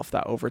itself,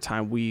 that over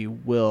time we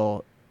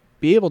will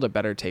be able to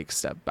better take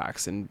step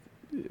backs and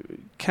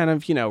kind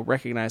of,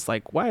 recognize,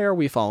 like, why are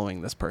we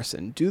following this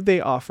person? Do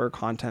they offer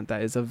content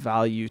that is of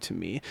value to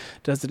me?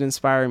 Does it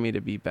inspire me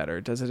to be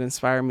better? Does it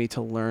inspire me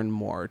to learn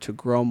more, to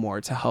grow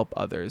more, to help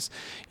others?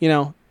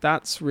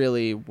 That's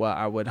really what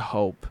I would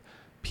hope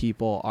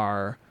people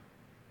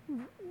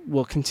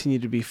will continue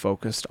to be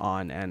focused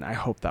on, and I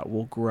hope that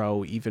will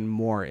grow even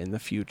more in the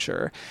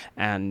future,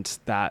 and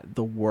that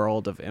the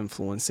world of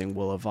influencing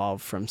will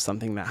evolve from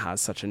something that has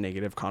such a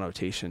negative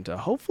connotation to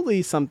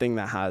hopefully something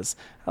that has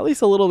at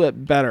least a little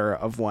bit better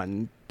of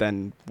one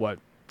than what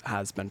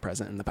has been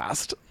present in the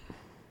past.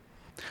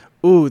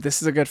 Ooh,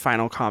 this is a good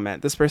final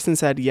comment. This person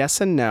said,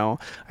 yes and no.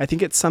 I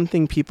think it's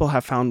something people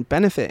have found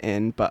benefit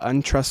in, but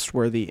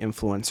untrustworthy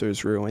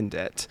influencers ruined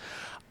it.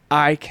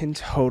 I can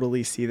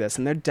totally see this.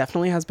 And there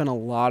definitely has been a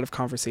lot of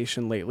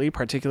conversation lately,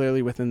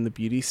 particularly within the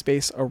beauty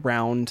space,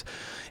 around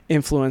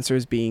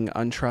influencers being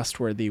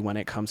untrustworthy when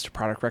it comes to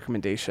product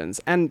recommendations.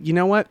 And you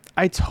know what?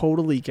 I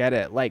totally get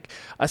it. Like,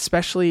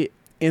 especially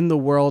in the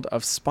world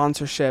of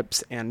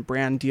sponsorships and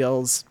brand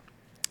deals,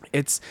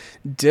 it's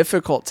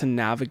difficult to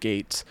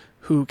navigate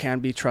who can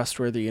be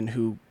trustworthy and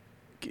who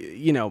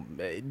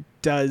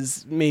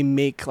may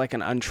make like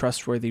an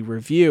untrustworthy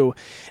review.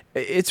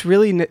 It's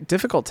really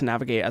difficult to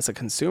navigate as a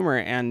consumer.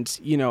 And,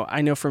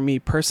 I know for me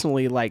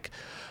personally, like,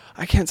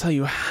 I can't tell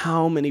you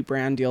how many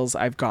brand deals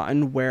I've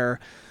gotten where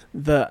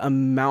the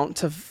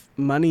amount of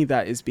money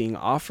that is being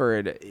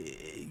offered,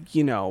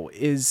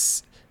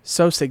 is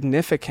so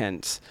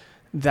significant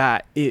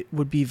that it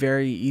would be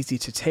very easy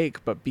to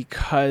take. But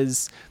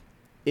because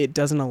it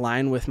doesn't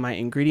align with my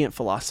ingredient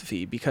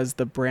philosophy, because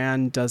the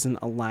brand doesn't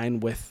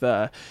align with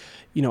the,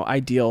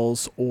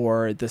 ideals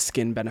or the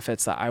skin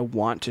benefits that I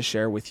want to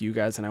share with you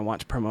guys and I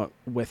want to promote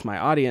with my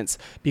audience,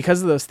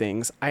 because of those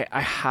things,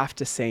 I have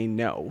to say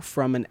no.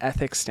 From an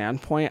ethics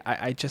standpoint,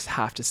 I just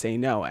have to say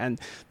no. And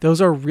those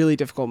are really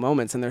difficult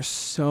moments. And there's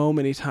so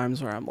many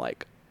times where I'm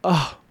like,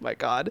 oh my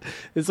God,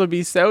 this would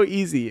be so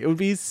easy. It would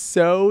be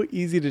so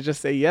easy to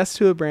just say yes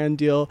to a brand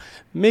deal,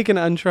 make an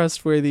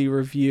untrustworthy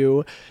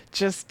review,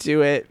 just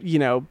do it,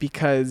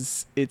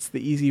 because it's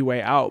the easy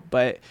way out.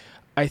 But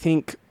I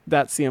think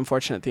that's the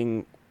unfortunate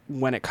thing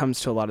when it comes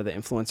to a lot of the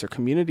influencer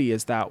community,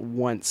 is that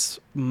once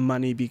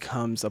money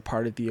becomes a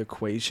part of the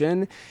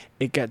equation,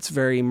 it gets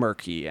very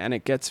murky and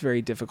it gets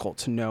very difficult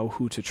to know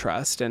who to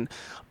trust. And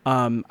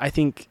I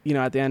think,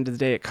 at the end of the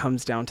day, it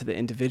comes down to the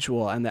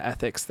individual and the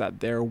ethics that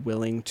they're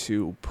willing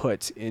to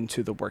put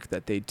into the work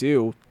that they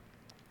do,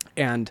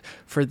 and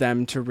for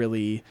them to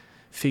really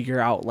figure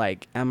out,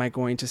 like, am I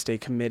going to stay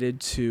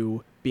committed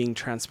to being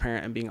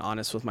transparent and being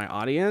honest with my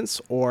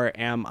audience, or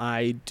am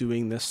I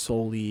doing this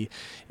solely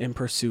in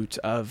pursuit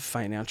of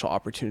financial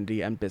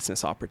opportunity and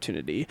business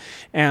opportunity?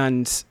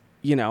 And,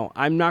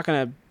 I'm not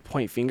going to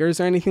point fingers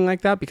or anything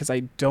like that, because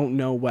I don't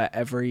know what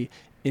every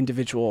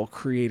individual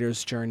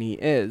creator's journey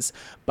is,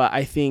 but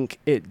I think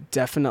it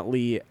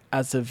definitely,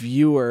 as a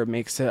viewer,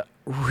 makes it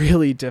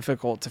really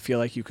difficult to feel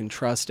like you can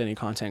trust any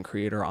content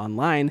creator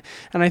online.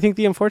 And I think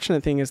the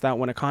unfortunate thing is that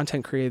when a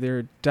content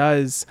creator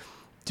does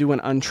do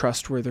an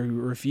untrustworthy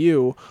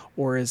review,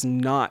 or is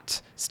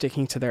not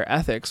sticking to their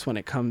ethics when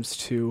it comes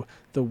to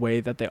the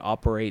way that they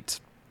operate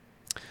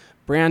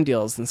brand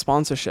deals and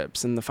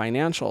sponsorships and the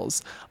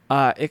financials,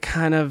 it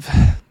kind of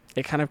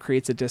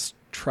creates a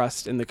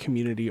distrust in the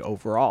community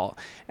overall.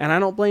 And I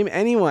don't blame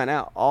anyone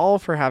at all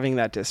for having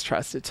that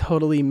distrust. It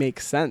totally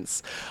makes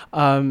sense.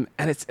 And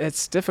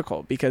it's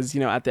difficult because,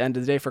 at the end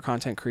of the day, for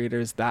content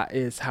creators, that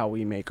is how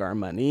we make our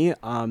money.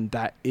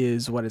 That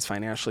is what is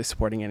financially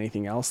supporting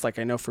anything else. Like,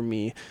 I know for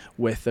me,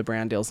 with the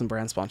brand deals and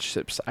brand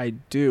sponsorships I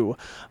do,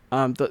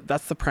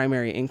 that's the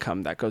primary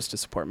income that goes to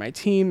support my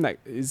team, that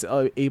is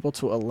able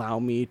to allow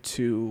me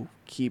to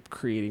keep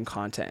creating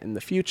content in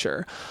the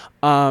future.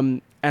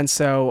 And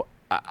so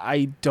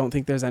I don't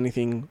think there's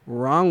anything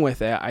wrong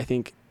with it. I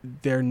think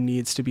there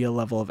needs to be a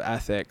level of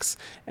ethics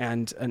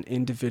and an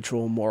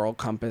individual moral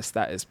compass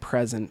that is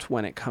present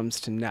when it comes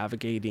to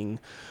navigating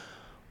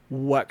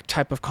what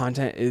type of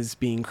content is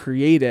being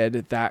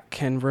created that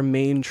can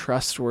remain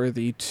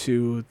trustworthy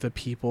to the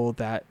people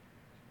that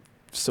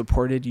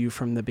supported you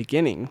from the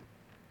beginning.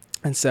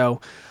 And so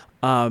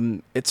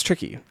it's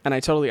tricky, and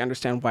I totally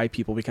understand why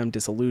people become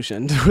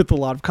disillusioned with a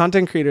lot of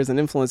content creators and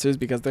influencers,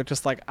 because they're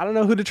just like, I don't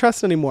know who to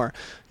trust anymore.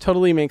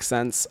 Totally makes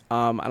sense.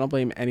 I don't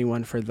blame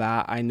anyone for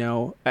that. I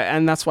know,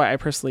 and that's why I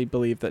personally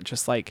believe that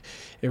just like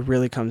it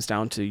really comes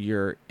down to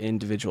your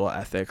individual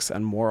ethics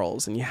and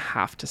morals, and you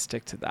have to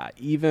stick to that,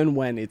 even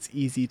when it's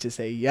easy to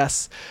say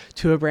yes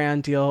to a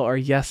brand deal or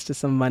yes to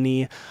some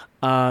money.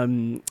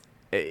 You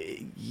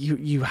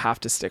have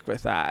to stick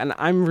with that, and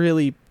I'm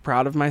really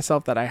proud of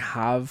myself that I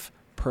have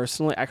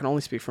personally, I can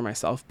only speak for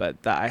myself, but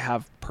that I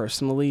have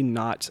personally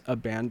not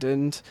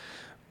abandoned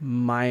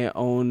my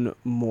own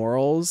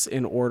morals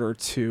in order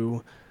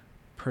to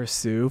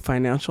pursue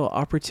financial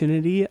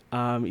opportunity.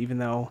 Even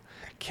though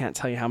I can't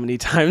tell you how many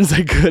times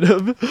I could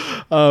have,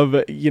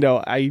 I'm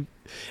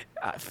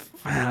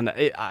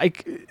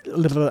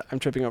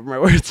tripping over my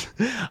words.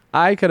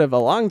 I could have a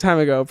long time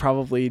ago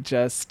probably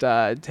just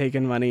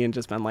taken money and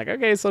just been like,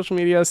 okay, social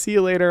media, see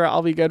you later.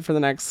 I'll be good for the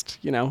next,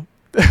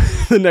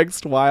 the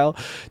next while,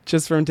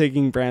 just from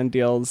taking brand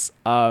deals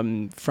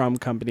from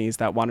companies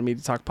that wanted me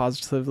to talk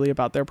positively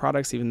about their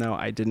products, even though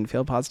I didn't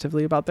feel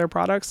positively about their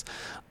products.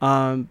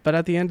 But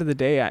at the end of the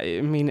day,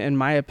 I mean, in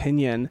my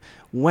opinion,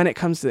 when it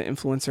comes to the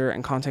influencer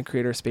and content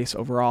creator space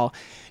overall,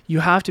 you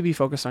have to be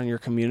focused on your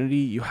community.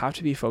 You have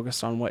to be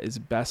focused on what is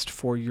best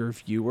for your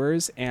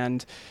viewers.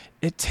 And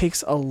it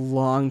takes a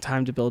long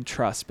time to build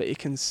trust, but it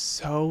can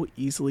so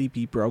easily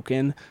be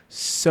broken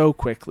so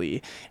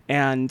quickly.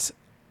 And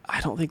I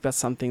don't think that's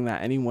something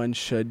that anyone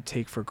should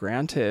take for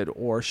granted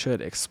or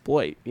should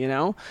exploit,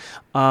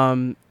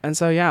 And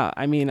so, yeah,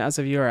 I mean, as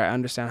a viewer, I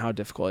understand how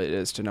difficult it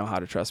is to know how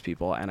to trust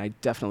people. And I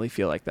definitely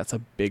feel like that's a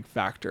big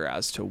factor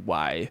as to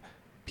why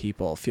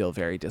people feel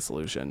very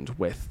disillusioned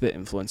with the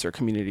influencer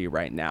community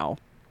right now.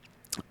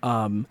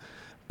 But,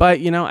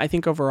 I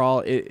think overall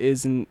it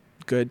isn't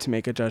good to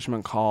make a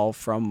judgment call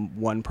from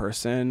one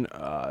person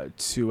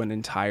to an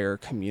entire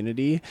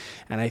community.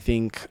 And I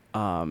think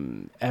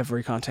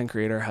every content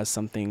creator has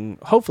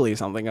hopefully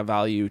something of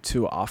value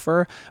to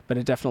offer, but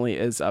it definitely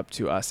is up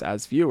to us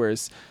as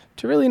viewers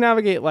to really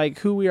navigate like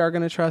who we are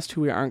going to trust,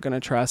 who we aren't going to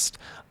trust,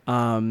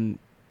 but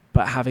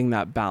having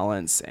that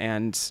balance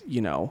and,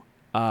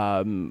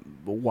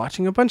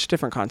 watching a bunch of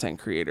different content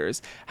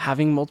creators,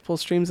 having multiple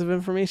streams of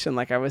information,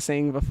 like I was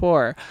saying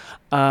before,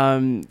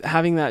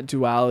 having that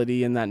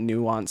duality and that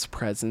nuanced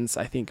presence,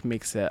 I think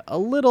makes it a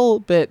little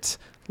bit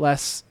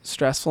less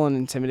stressful and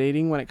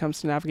intimidating when it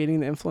comes to navigating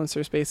the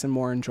influencer space, and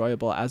more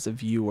enjoyable as a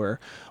viewer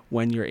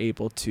when you're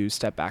able to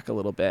step back a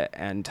little bit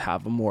and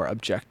have a more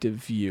objective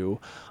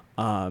view,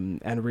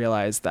 and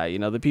realize that,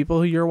 the people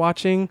who you're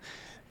watching,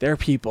 they're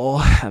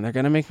people, and they're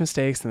going to make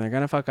mistakes, and they're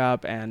going to fuck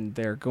up, and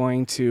they're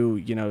going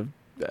to,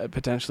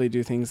 potentially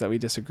do things that we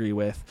disagree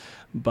with.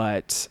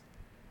 But,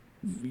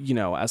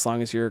 as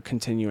long as you're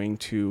continuing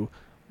to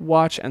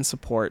watch and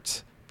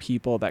support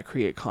people that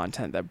create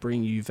content that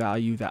bring you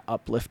value, that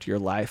uplift your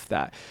life,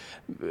 that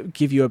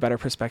give you a better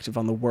perspective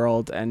on the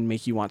world and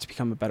make you want to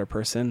become a better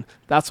person,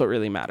 that's what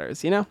really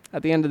matters.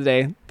 At the end of the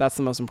day, that's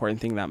the most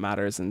important thing that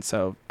matters. And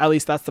so at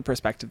least that's the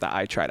perspective that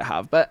I try to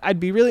have. But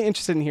I'd be really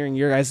interested in hearing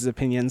your guys'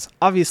 opinions.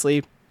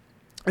 Obviously,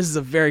 This is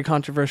a very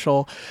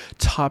controversial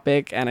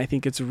topic, and I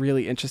think it's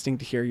really interesting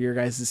to hear your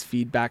guys'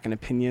 feedback and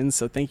opinions.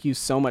 So thank you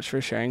so much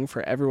for sharing,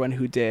 for everyone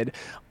who did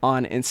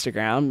on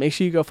Instagram. Make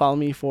sure you go follow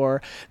me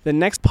for the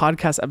next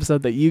podcast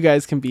episode that you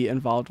guys can be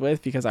involved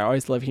with, because I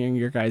always love hearing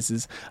your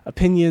guys'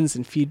 opinions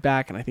and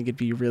feedback, and I think it'd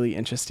be really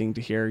interesting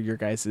to hear your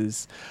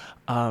guys'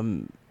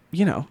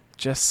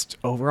 just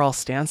overall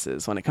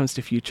stances when it comes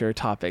to future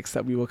topics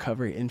that we will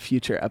cover in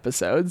future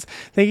episodes.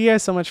 Thank you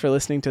guys so much for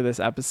listening to this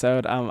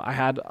episode. I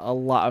had a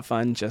lot of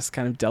fun just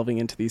kind of delving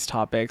into these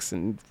topics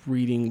and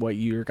reading what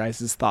your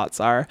guys' thoughts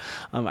are.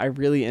 I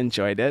really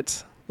enjoyed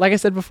it. Like I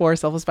said before,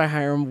 Selfless by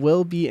Hyram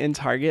will be in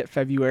Target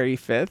February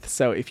 5th.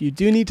 So if you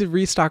do need to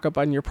restock up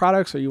on your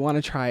products or you want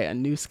to try a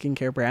new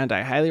skincare brand,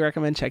 I highly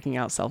recommend checking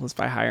out Selfless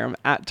by Hyram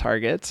at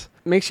Target.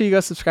 Make sure you go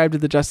subscribe to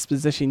the Justice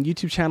Position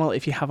YouTube channel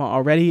if you haven't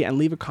already, and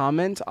leave a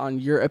comment on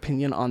your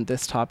opinion on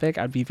this topic.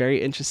 I'd be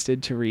very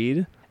interested to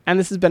read. And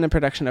this has been a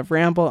production of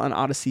Ramble on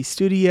Odyssey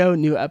Studio.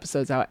 New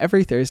episodes out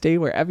every Thursday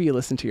wherever you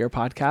listen to your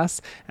podcasts.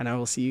 And I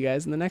will see you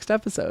guys in the next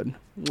episode.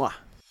 Mwah.